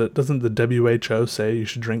 even though doesn't the WHO say you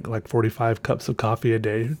should drink like 45 cups of coffee a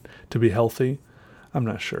day to be healthy? I'm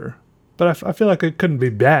not sure. But I feel like it couldn't be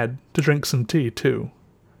bad to drink some tea too.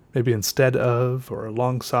 Maybe instead of or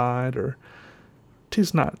alongside, or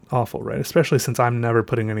tea's not awful, right? Especially since I'm never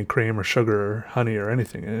putting any cream or sugar or honey or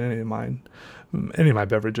anything in any of my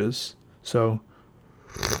beverages. So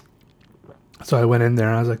I went in there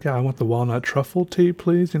and I was like, yeah, I want the walnut truffle tea,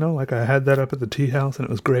 please. Like I had that up at the tea house and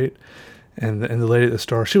it was great. And the lady at the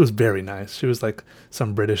store, she was very nice. She was like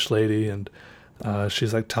some British lady, and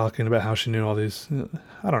she's like talking about how she knew all these.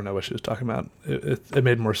 I don't know what she was talking about. It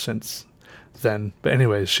made more sense then. But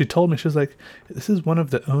anyways, she told me, she was like, this is one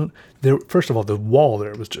of first of all, the wall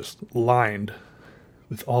there was just lined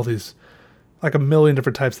with all these, like a million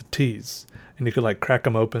different types of teas. And you could like crack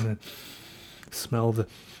them open and smell the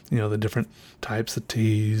different types of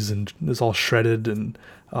teas, and it's all shredded, and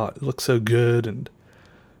it looks so good, and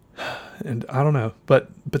I don't know, but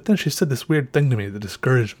then she said this weird thing to me that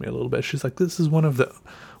discouraged me a little bit. She's like, this is one of the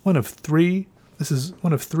only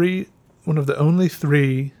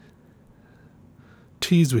 3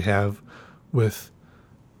 teas we have with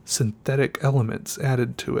synthetic elements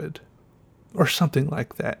added to it, or something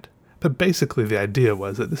like that. But basically the idea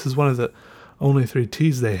was that this is one of the only 3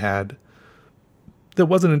 teas they had that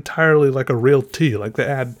wasn't entirely like a real tea, like they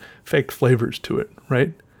add fake flavors to it,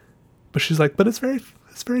 right? But she's like, but it's very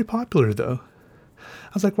popular though.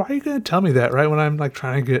 I was like, why are you going to tell me that, right? When I'm like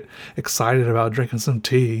trying to get excited about drinking some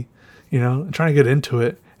tea, and trying to get into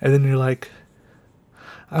it. And then you're like,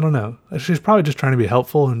 I don't know. She's probably just trying to be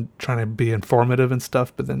helpful and trying to be informative and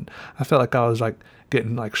stuff. But then I felt like I was like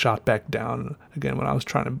getting like shot back down again when I was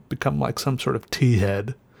trying to become like some sort of tea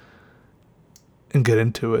head and get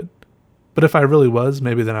into it. But if I really was,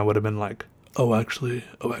 maybe then I would have been like, oh, actually,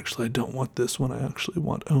 I don't want this one. I actually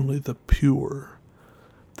want only the purest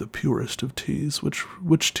of teas.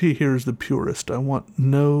 Which tea here is the purest? I want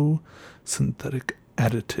no synthetic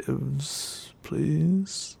additives,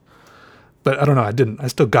 please. But I don't know, I didn't. I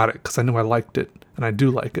still got it because I knew I liked it, and I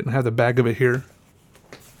do like it, and I have the bag of it here.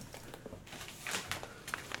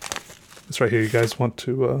 It's right here. You guys want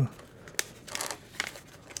to?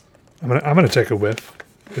 I'm gonna take a whiff.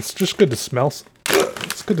 It's just good to smell.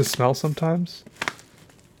 It's good to smell sometimes.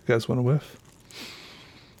 You guys want a whiff?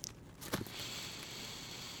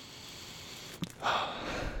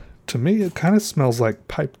 To me, it kind of smells like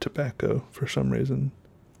pipe tobacco for some reason.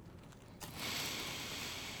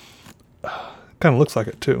 Kind of looks like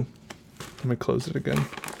it too. Let me close it again.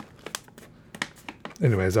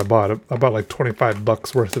 Anyways, I bought like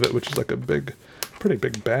 $25 worth of it, which is like pretty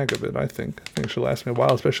big bag of it. I think it should last me a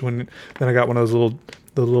while, especially then I got one of those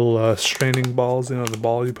little straining balls. The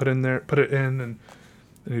ball you put it in, and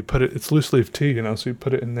you put it. It's loose leaf tea, so you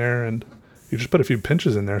put it in there and you just put a few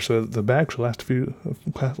pinches in there, so the bag should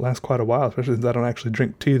last quite a while. Especially since I don't actually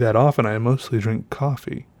drink tea that often. I mostly drink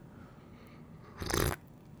coffee.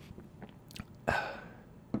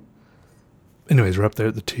 Anyways, we're up there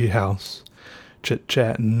at the tea house,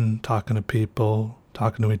 chit-chatting, talking to people,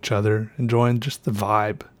 talking to each other, enjoying just the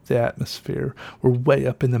vibe, the atmosphere. We're way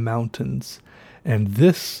up in the mountains, and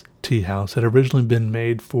this tea house had originally been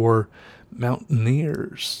made for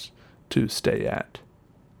mountaineers to stay at.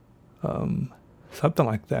 Something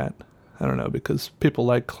like that. I don't know, because people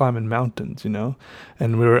like climbing mountains, And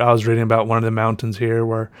I was reading about one of the mountains here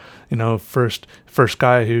where, first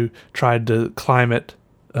guy who tried to climb it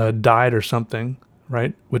died or something,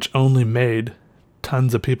 right? Which only made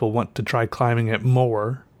tons of people want to try climbing it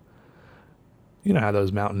more. You know how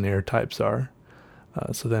those mountaineer types are.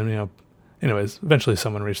 So then, anyways, eventually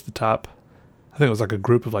someone reached the top. I think it was like a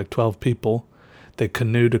group of like 12 people. They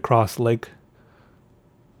canoed across Lake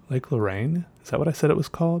Lorraine. Is that what I said it was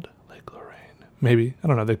called? Lake Lorraine. Maybe. I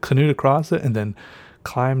don't know. They canoed across it and then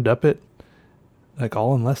climbed up it like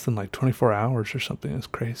all in less than like 24 hours or something. It was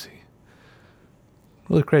crazy.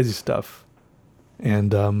 Really crazy stuff.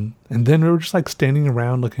 And then we were just like standing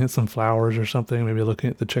around looking at some flowers or something, maybe looking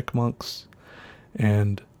at the chipmunks.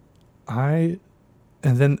 And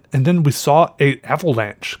then we saw an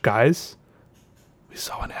avalanche, guys. We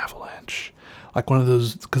saw an avalanche. Like one of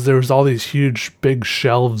those, because there was all these huge big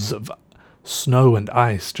shelves of snow and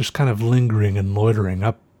ice just kind of lingering and loitering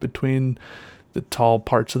up between the tall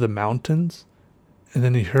parts of the mountains. And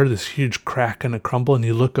then you hear this huge crack and a crumble, and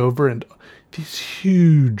you look over, and these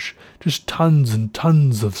huge, just tons and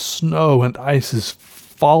tons of snow and ice is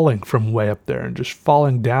falling from way up there and just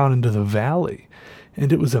falling down into the valley.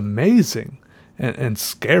 And it was amazing. and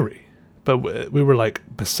scary. But we were like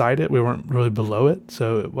beside it. We weren't really below it,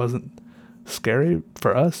 so it wasn't scary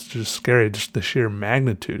for us. Just scary, just the sheer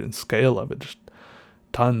magnitude and scale of it. Just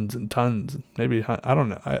tons and tons. Maybe, I don't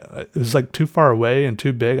know. It was like too far away and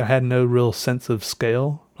too big. I had no real sense of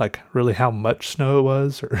scale, like really how much snow it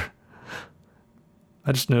was, or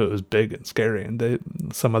I just knew it was big and scary. And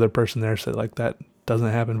some other person there said like that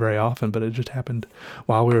doesn't happen very often, but it just happened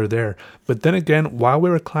while we were there. But then again, while we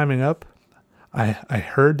were climbing up, I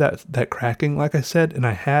heard that cracking, like I said, and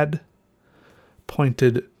I had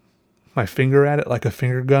pointed my finger at it like a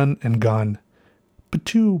finger gun and gone,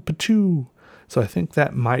 patoo, patoo. So I think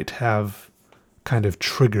that might have kind of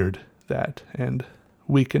triggered that and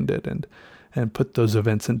weakened it and put those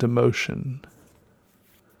events into motion.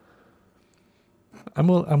 I'm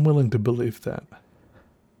willing to believe that.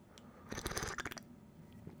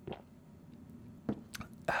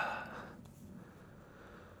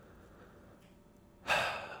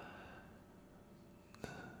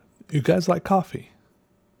 You guys like coffee?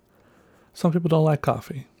 Some people don't like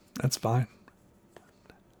coffee. That's fine.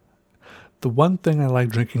 The one thing I like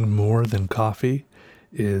drinking more than coffee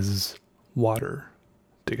is water.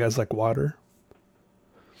 Do you guys like water?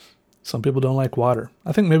 Some people don't like water.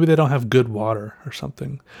 I think maybe they don't have good water or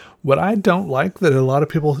something. What I don't like that a lot of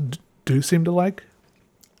people do seem to like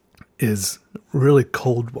is really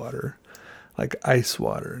cold water, like ice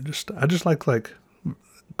water. I just like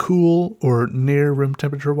cool or near room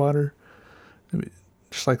temperature water. Maybe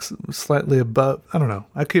just like slightly above. I don't know.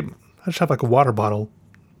 I just have like a water bottle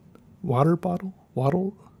near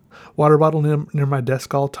my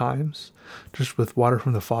desk all times, just with water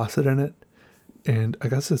from the faucet in it. And I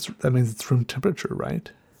guess that means it's room temperature,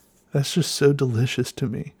 right? That's just so delicious to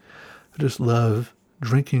me. I just love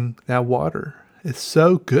drinking that water. It's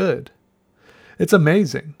so good. It's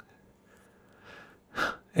amazing.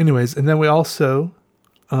 Anyways, and then we also,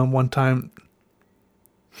 one time,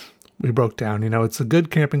 we broke down. It's a good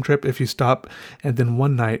camping trip if you stop, and then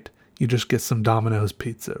one night you just get some Domino's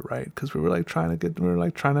pizza, right? Because we were trying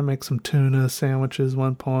to make some tuna sandwiches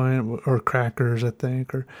one point, or crackers, I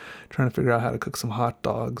think, or trying to figure out how to cook some hot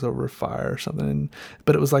dogs over a fire or something.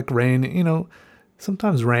 But it was like rain.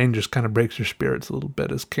 Sometimes rain just kind of breaks your spirits a little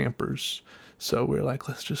bit as campers. So we were like,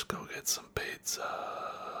 let's just go get some pizza.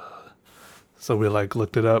 So we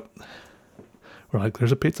looked it up. We're like,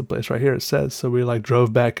 there's a pizza place right here, it says. So we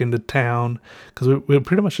drove back into town, because we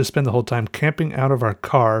pretty much just spend the whole time camping out of our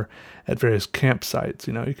car at various campsites.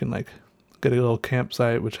 You can get a little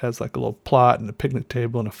campsite which has a little plot and a picnic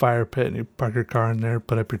table and a fire pit, and you park your car in there,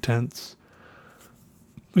 put up your tents.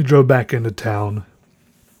 We drove back into town,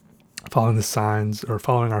 following the signs or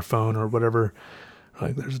following our phone or whatever.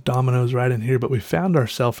 There's Domino's right in here, but we found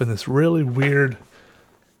ourselves in this really weird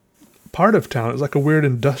part of town. It was like a weird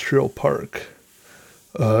industrial park.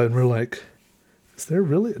 And we're like, is there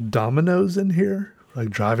really a Domino's in here?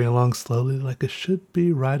 Driving along slowly, it should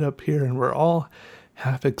be right up here. And we're all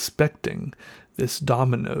half expecting this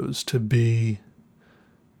Domino's to be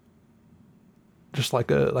just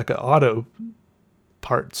like an auto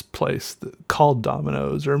parts place called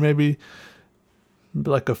Domino's, or maybe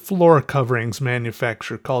like a floor coverings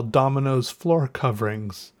manufacturer called Domino's Floor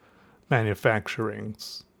Coverings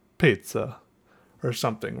Manufacturings Pizza or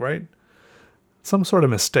something, right? Some sort of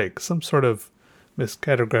mistake, some sort of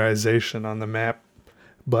miscategorization on the map.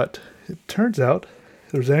 But it turns out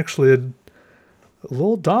there's actually a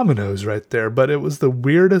little Domino's right there, but it was the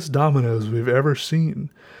weirdest Domino's we've ever seen,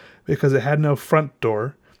 because it had no front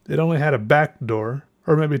door. It only had a back door,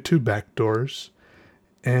 or maybe two back doors,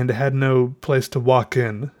 and it had no place to walk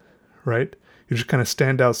in, right? You just kind of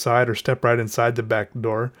stand outside or step right inside the back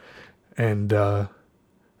door, and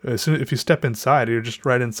if you step inside, you're just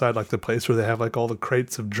right inside the place where they have all the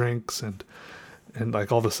crates of drinks and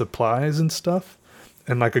all the supplies and stuff.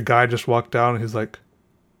 And a guy just walked out, and he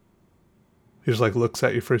just looks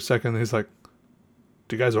at you for a second, and he's like,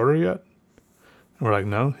 "Do you guys order yet?" And we're like,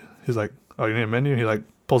 "No." He's like, "Oh, you need a menu?" He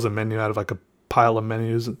pulls a menu out of a pile of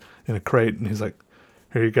menus in a crate, and he's like,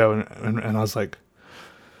 "Here you go." And I was like,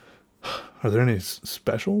 "Are there any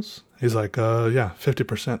specials?" He's like, "Yeah,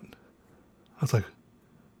 50%. I was like,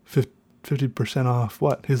 50% off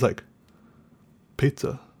what? He's like,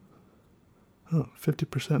 pizza. Oh,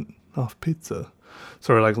 50% off pizza.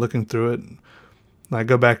 So we're looking through it. And I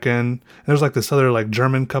go back in, and there's this other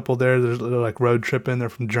German couple there. They're road tripping. They're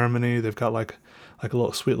from Germany. They've got a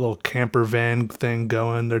little sweet little camper van thing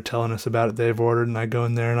going. They're telling us about it. They've ordered, and I go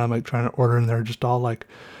in there, and I'm trying to order, and they're just all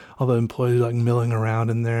all the employees milling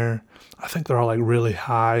around in there. I think they're all really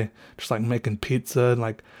high, just making pizza, and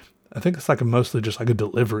I think it's mostly just a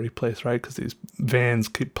delivery place, right? Because these vans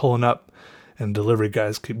keep pulling up, and delivery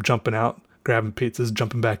guys keep jumping out, grabbing pizzas,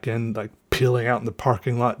 jumping back in, like peeling out in the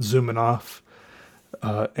parking lot, zooming off.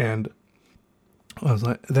 And I was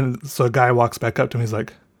like, then so a guy walks back up to me. He's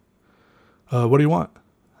like, "What do you want?"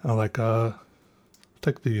 I'm like,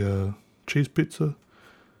 "Take the cheese pizza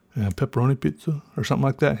and pepperoni pizza or something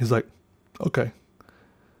like that." He's like, "Okay."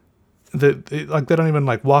 They don't even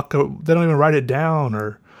like they don't even write it down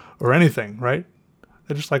or anything, right?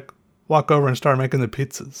 They just like walk over and start making the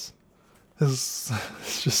pizzas. It's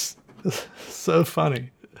just so funny.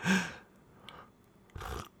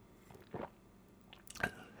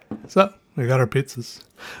 So we got our pizzas,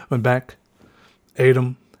 went back, ate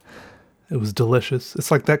them. It was delicious.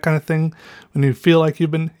 It's like that kind of thing when you feel like you're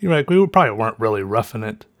like, we probably weren't really roughing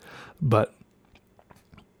it, but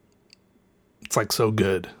it's like so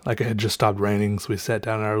good. Like it had just stopped raining, so we sat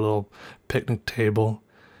down at our little picnic table,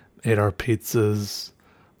 ate our pizzas,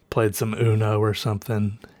 played some Uno or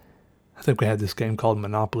something. I think we had this game called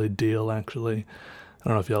Monopoly Deal, actually. I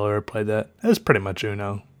don't know if y'all ever played that. It was pretty much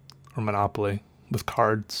Uno or Monopoly with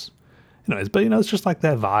cards. Anyways, but it's just like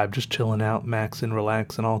that vibe, just chilling out, maxing,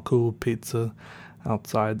 relaxing, all cool, pizza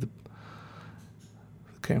outside the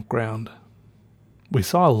campground. We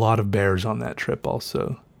saw a lot of bears on that trip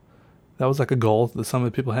also. That was like a goal that some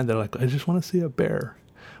of the people had. They're like, I just want to see a bear.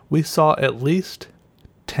 We saw at least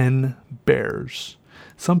 10 bears.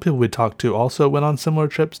 Some people we talked to also went on similar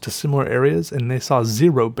trips to similar areas, and they saw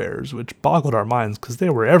 0 bears, which boggled our minds because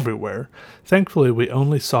they were everywhere. Thankfully, we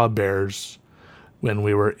only saw bears when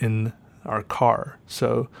we were in our car,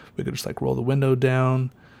 so we could just like roll the window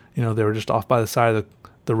down. They were just off by the side of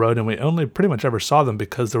the road, and we only pretty much ever saw them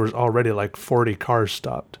because there was already like 40 cars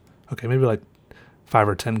stopped. Okay, maybe like 5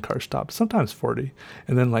 or 10 cars stopped, sometimes 40.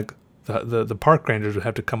 And then like the park rangers would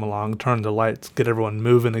have to come along, turn the lights, get everyone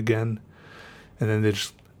moving again. And then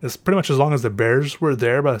it's pretty much as long as the bears were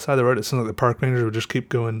there by the side of the road, it seemed like the park rangers would just keep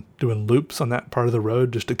doing loops on that part of the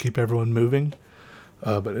road just to keep everyone moving.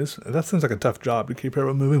 But that seems like a tough job to keep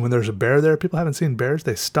everyone moving. When there's a bear there, people haven't seen bears.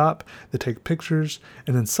 They stop, they take pictures,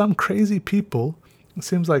 and then some crazy people, it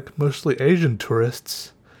seems like mostly Asian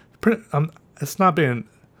tourists, I'm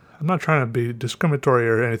not trying to be discriminatory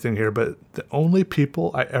or anything here, but the only people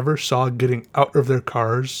I ever saw getting out of their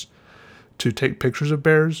cars to take pictures of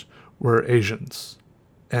bears were Asians.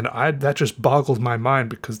 And that just boggles my mind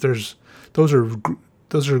because those are I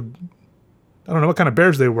don't know what kind of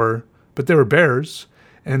bears they were, but they were bears.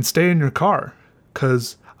 And stay in your car,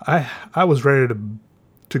 because I was ready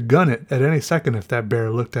to gun it at any second if that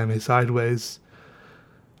bear looked at me sideways.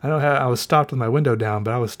 I know how I was stopped with my window down,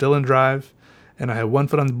 but I was still in drive, and I had 1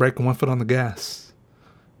 foot on the brake and 1 foot on the gas.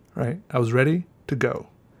 Right? I was ready to go.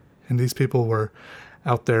 And these people were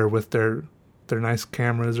out there with their nice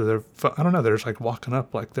cameras or I don't know, they're just like walking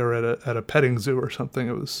up like they're at a petting zoo or something.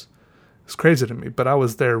 It was crazy to me, but I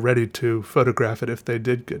was there ready to photograph it if they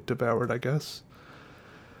did get devoured, I guess.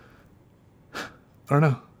 I don't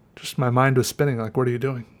know. Just my mind was spinning. Like, what are you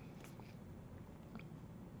doing?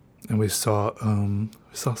 And we saw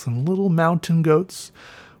some little mountain goats,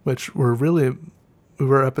 which were we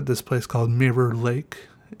were up at this place called Mirror Lake,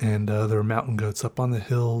 and there were mountain goats up on the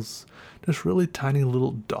hills, just really tiny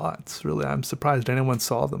little dots. Really, I'm surprised anyone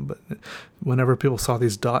saw them, but whenever people saw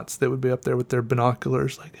these dots, they would be up there with their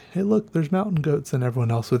binoculars, like, hey, look, there's mountain goats, and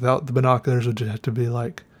everyone else without the binoculars would just have to be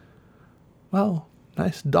like, wow,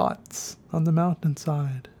 nice dots on the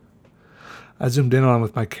mountainside. I zoomed in on them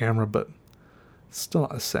with my camera, but it's still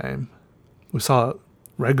not the same. We saw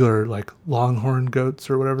regular, like, longhorn goats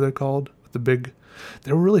or whatever they're called.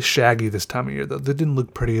 They were really shaggy this time of year, though. They didn't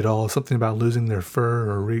look pretty at all. Something about losing their fur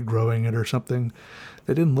or regrowing it or something.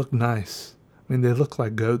 They didn't look nice. I mean, they look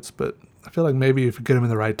like goats, but I feel like maybe if you get them in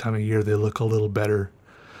the right time of year, they look a little better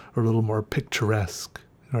or a little more picturesque.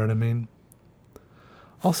 You know what I mean?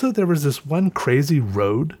 Also, there was this one crazy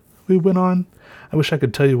road we went on. I wish I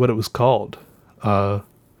could tell you what it was called. It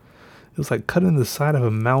was like cut in the side of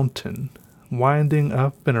a mountain, winding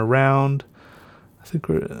up and around. I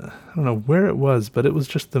don't know where it was, but it was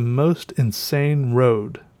just the most insane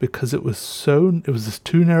road because it was this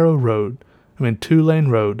 2-lane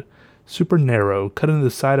road, super narrow, cut into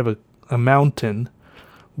the side of a mountain,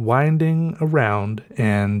 winding around,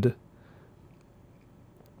 and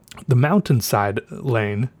the mountainside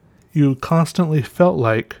lane, you constantly felt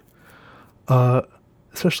like,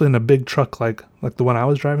 especially in a big truck like the one I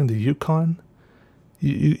was driving, the Yukon,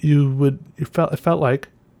 it felt like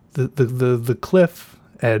the cliff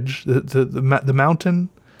edge, the mountain,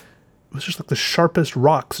 it was just like the sharpest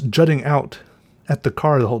rocks jutting out at the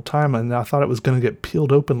car the whole time, and I thought it was going to get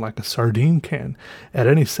peeled open like a sardine can at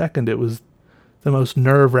any second. It was the most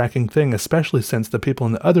nerve-wracking thing, especially since the people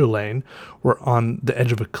in the other lane were on the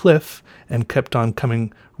edge of a cliff and kept on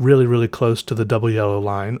coming really, really close to the double yellow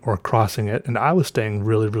line or crossing it. And I was staying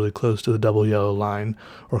really, really close to the double yellow line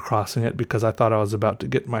or crossing it because I thought I was about to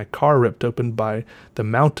get my car ripped open by the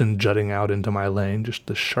mountain jutting out into my lane, just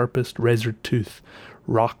the sharpest razor-tooth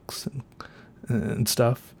rocks and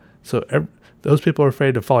stuff. So those people are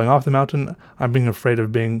afraid of falling off the mountain. I'm being afraid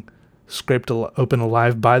of being scraped open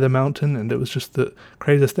alive by the mountain, and it was just the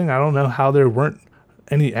craziest thing. I don't know how there weren't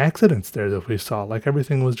any accidents there that we saw. Like,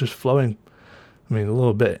 everything was just flowing, I mean, a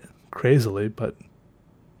little bit crazily, but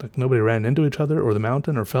like nobody ran into each other or the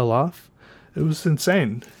mountain or fell off. It was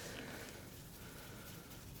insane.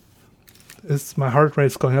 My heart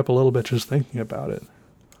rate's going up a little bit just thinking about it.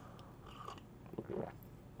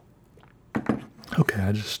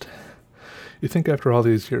 Okay, you think after all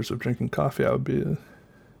these years of drinking coffee, I would be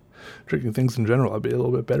drinking things in general, I'd be a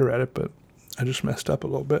little bit better at it, but I just messed up a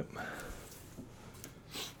little bit.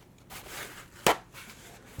 A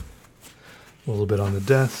little bit on the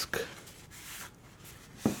desk,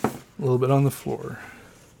 a little bit on the floor.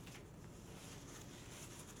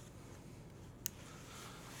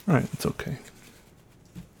 All right, it's okay.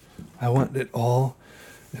 I want it all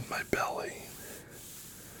in my belly.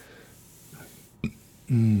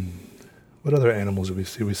 What other animals did we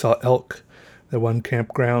see? We saw elk. At one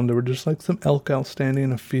campground, there were just like some elk out standing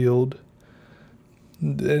in a field.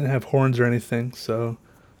 They didn't have horns or anything, so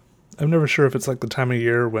I'm never sure if it's like the time of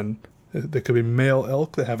year when there could be male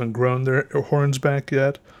elk that haven't grown their horns back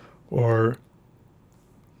yet, or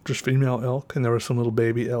just female elk, and there was some little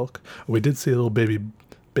baby elk. We did see a little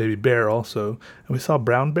baby bear also, and we saw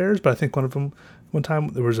brown bears, but I think one time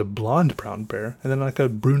there was a blonde brown bear, and then like a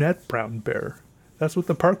brunette brown bear. That's what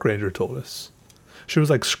the park ranger told us. She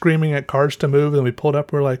was like screaming at cars to move, and we pulled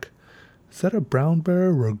up. We're like, is that a brown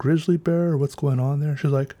bear or a grizzly bear or what's going on there?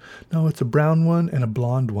 She's like, no, it's a brown one and a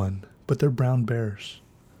blonde one, but they're brown bears.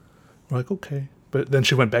 We're like, okay. But then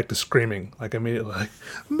she went back to screaming, like immediately, like,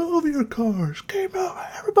 move your cars, came out,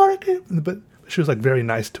 everybody came. But she was like very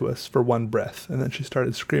nice to us for one breath, and then she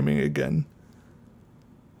started screaming again.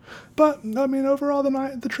 But I mean, overall,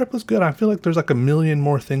 the trip was good. I feel like there's like a million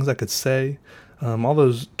more things I could say. All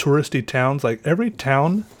those touristy towns, like every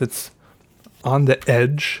town that's on the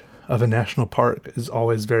edge of a national park is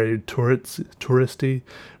always very touristy,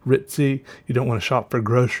 ritzy. You don't want to shop for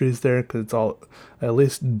groceries there because it's all at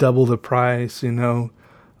least double the price,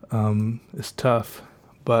 It's tough,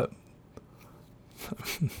 but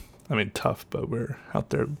I mean tough, but we're out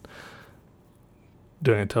there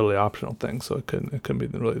doing a totally optional thing, so it couldn't be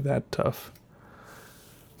really that tough.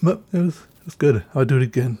 But it was good. I would do it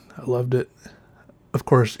again. I loved it. Of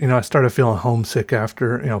course, I started feeling homesick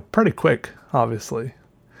after, pretty quick, obviously.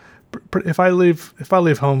 If I leave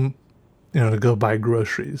home, to go buy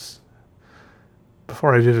groceries,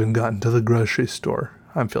 before I've even gotten to the grocery store,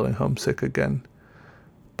 I'm feeling homesick again.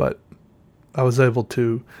 But I was able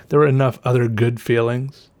to, there were enough other good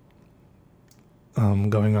feelings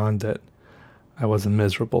going on that I wasn't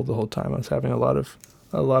miserable the whole time. I was having a lot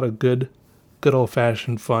of good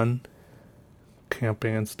old-fashioned fun,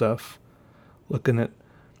 camping and stuff. Looking at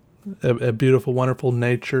a beautiful, wonderful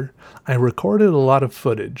nature. I recorded a lot of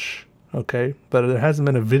footage, okay? But there hasn't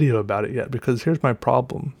been a video about it yet, because here's my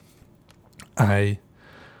problem.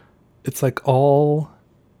 It's like to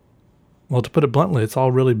put it bluntly, it's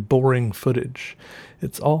all really boring footage.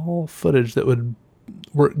 It's all footage that would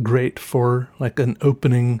work great for like an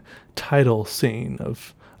opening title scene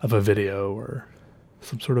of a video or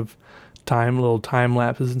some sort of little time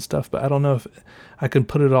lapses and stuff, but I don't know if I can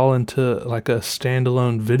put it all into like a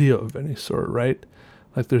standalone video of any sort, right?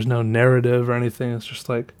 Like there's no narrative or anything. It's just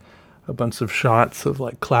like a bunch of shots of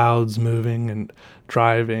like clouds moving and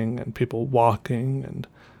driving and people walking and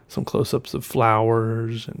some close-ups of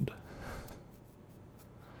flowers. And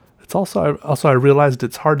it's also I realized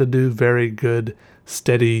it's hard to do very good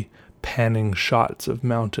steady panning shots of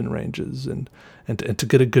mountain ranges and to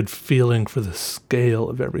get a good feeling for the scale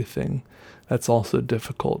of everything. That's also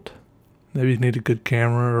difficult. Maybe you need a good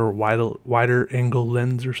camera or wider angle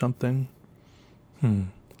lens or something.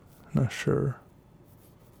 Not sure.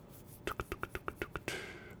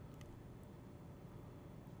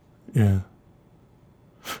 Yeah,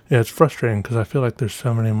 it's frustrating because I feel like there's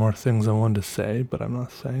so many more things I wanted to say, but I'm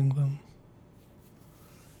not saying them.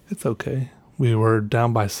 It's okay. We were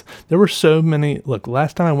down by... There were so many... Look,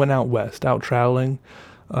 last time I went out west, out traveling,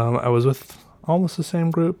 I was with almost the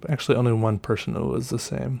same group. Actually, only one person who was the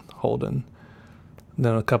same, Holden. And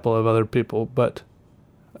then a couple of other people. But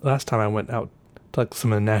last time I went out to like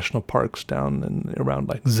some of the national parks down and around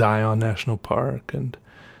like Zion National Park and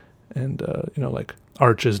and like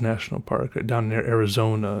Arches National Park down near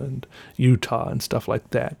Arizona and Utah and stuff like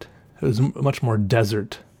that. It was much more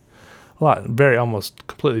desert, almost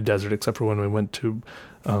completely desert, except for when we went to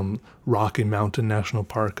Rocky Mountain National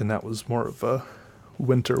Park, and that was more of a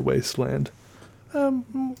winter wasteland.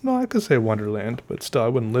 No, I could say wonderland, but still I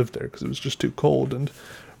wouldn't live there because it was just too cold and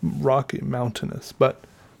rocky, mountainous. But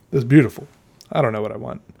it was beautiful. I don't know what I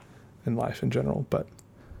want in life in general, but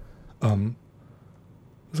what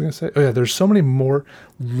was I going to say? Oh yeah, there's so many more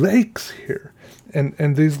lakes here.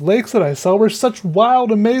 And these lakes that I saw were such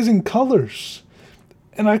wild, amazing colors.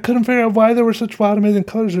 And I couldn't figure out why there were such wild, amazing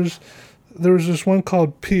colors. There was this one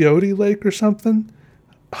called Peyote Lake or something.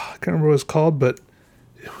 I can't remember what it was called, but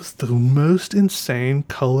it was the most insane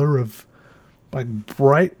color of like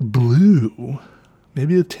bright blue,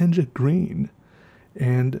 maybe a tinge of green.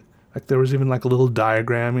 And like there was even like a little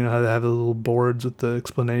diagram, how they have the little boards with the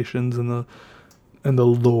explanations and the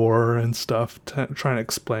lore and stuff, trying to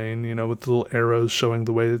explain, with the little arrows showing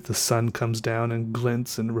the way that the sun comes down and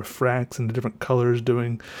glints and refracts and the different colors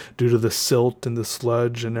due to the silt and the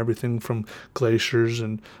sludge and everything from glaciers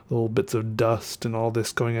and little bits of dust and all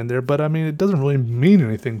this going in there. But I mean, it doesn't really mean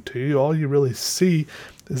anything to you. All you really see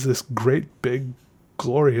is this great big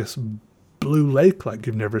glorious blue lake like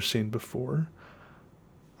you've never seen before.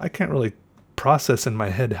 I can't really process in my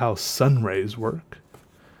head how sun rays work.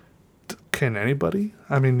 Can anybody?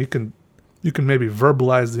 I mean, you can maybe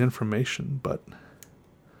verbalize the information, but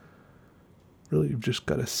really you've just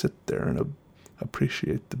got to sit there and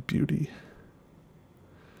appreciate the beauty.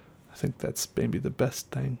 I think that's maybe the best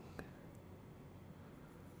thing.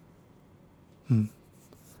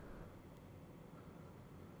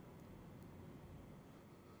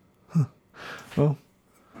 Well,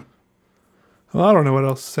 I don't know what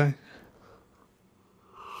else to say.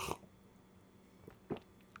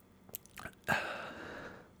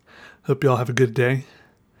 Hope you all have a good day.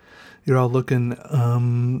 You're all looking,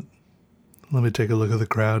 let me take a look at the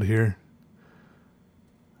crowd here.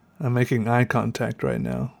 I'm making eye contact right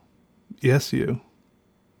now. Yes, you.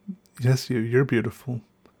 Yes, you. You're beautiful.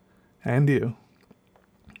 And you.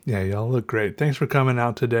 Yeah, y'all look great. Thanks for coming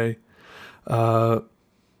out today.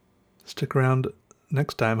 Stick around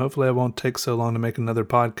next time. Hopefully I won't take so long to make another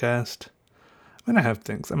podcast. I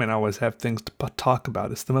always have things to talk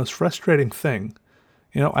about. It's the most frustrating thing.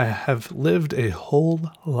 I have lived a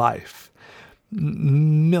whole life.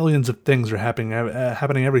 Millions of things are happening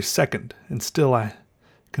every second, and still I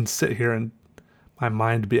can sit here and my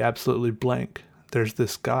mind be absolutely blank. There's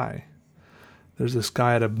this guy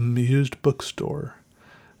at a used bookstore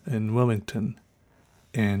in Wilmington,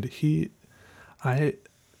 and I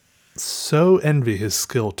so envy his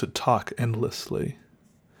skill to talk endlessly.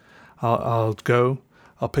 I'll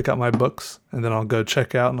pick up my books, and then I'll go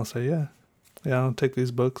check out, and I'll say, yeah, I'll take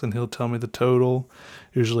these books, and he'll tell me the total.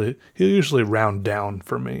 He'll usually round down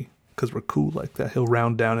for me, because we're cool like that. He'll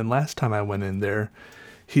round down, and last time I went in there,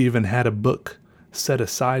 he even had a book set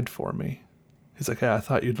aside for me. He's like, hey, I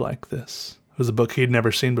thought you'd like this. It was a book he'd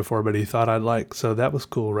never seen before, but he thought I'd like, so that was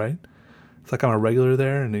cool, right? It's like I'm a regular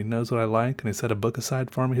there, and he knows what I like, and he set a book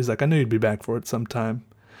aside for me. He's like, I knew you'd be back for it sometime.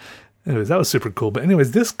 Anyways, that was super cool. But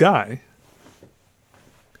anyways, this guy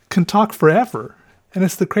can talk forever. And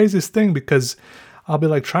it's the craziest thing because I'll be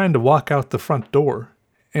like trying to walk out the front door,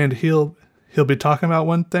 and he'll be talking about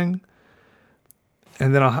one thing,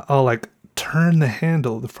 and then I'll like turn the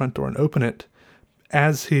handle of the front door and open it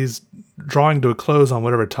as he's drawing to a close on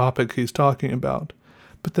whatever topic he's talking about.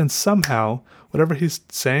 But then somehow whatever he's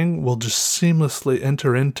saying will just seamlessly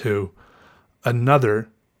enter into another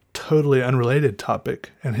totally unrelated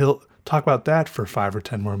topic, and he'll talk about that for 5 or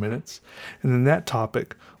 10 more minutes, and then that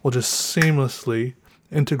topic will just seamlessly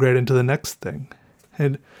integrate into the next thing.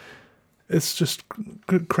 And it's just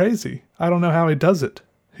crazy. I don't know how he does it.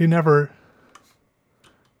 He never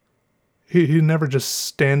just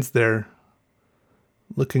stands there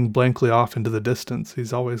looking blankly off into the distance.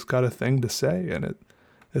 He's always got a thing to say, and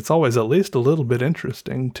it's always at least a little bit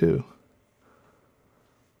interesting too.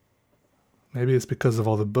 Maybe it's because of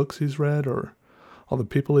all the books he's read or all the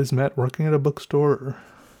people he's met working at a bookstore. Or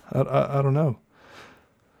I don't know.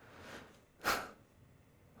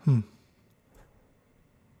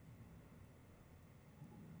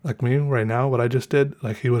 Like me right now, what I just did,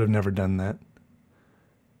 like he would have never done that.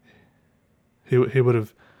 He would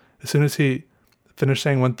have, as soon as he finished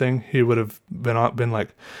saying one thing, he would have been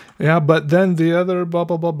like, yeah, but then the other blah,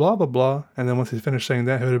 blah, blah, blah, blah, blah. And then once he finished saying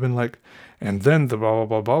that, he would have been like, and then the blah,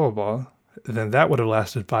 blah, blah, blah, blah, blah. And then that would have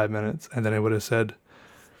lasted 5 minutes. And then he would have said,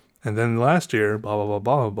 and then last year, blah, blah, blah,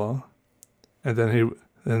 blah, blah, blah. And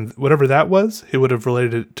then whatever that was, he would have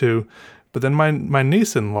related it to But then my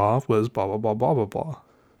niece-in-law was blah, blah, blah, blah, blah, blah,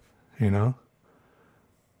 you know?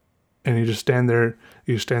 And you stand there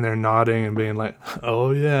nodding and being like,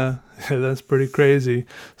 oh yeah, that's pretty crazy.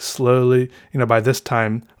 Slowly, by this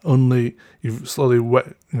time, you've slowly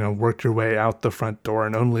worked your way out the front door,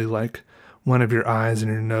 and only like one of your eyes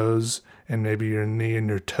and your nose and maybe your knee and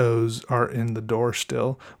your toes are in the door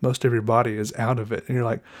still. Most of your body is out of it. And you're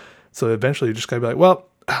like, so eventually you just gotta be like, well,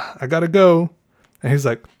 I gotta go. And he's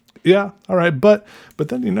like, yeah, all right. But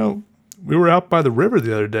then, we were out by the river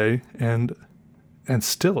the other day, and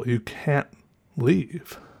still you can't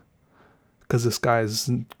leave because this guy is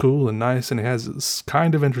cool and nice and he has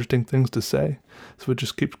kind of interesting things to say. So it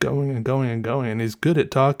just keeps going and going and going, and he's good at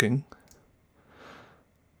talking.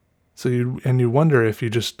 So you wonder if you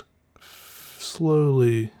just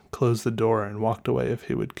slowly closed the door and walked away, if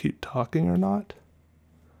he would keep talking or not.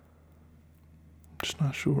 Just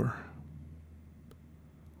not sure.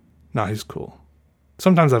 Nah, he's cool.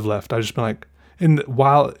 Sometimes I've left. I've just been like,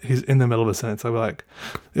 while he's in the middle of a sentence, I'll be like,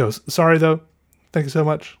 sorry though. Thank you so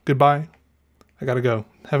much. Goodbye. I gotta go.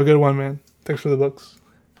 Have a good one, man. Thanks for the books.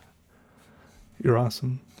 You're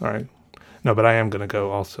awesome. All right. No, but I am gonna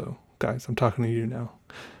go also. Guys, I'm talking to you now.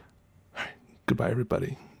 All right. Goodbye,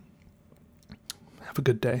 everybody. Have a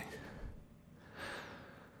good day.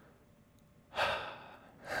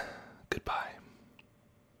 Goodbye.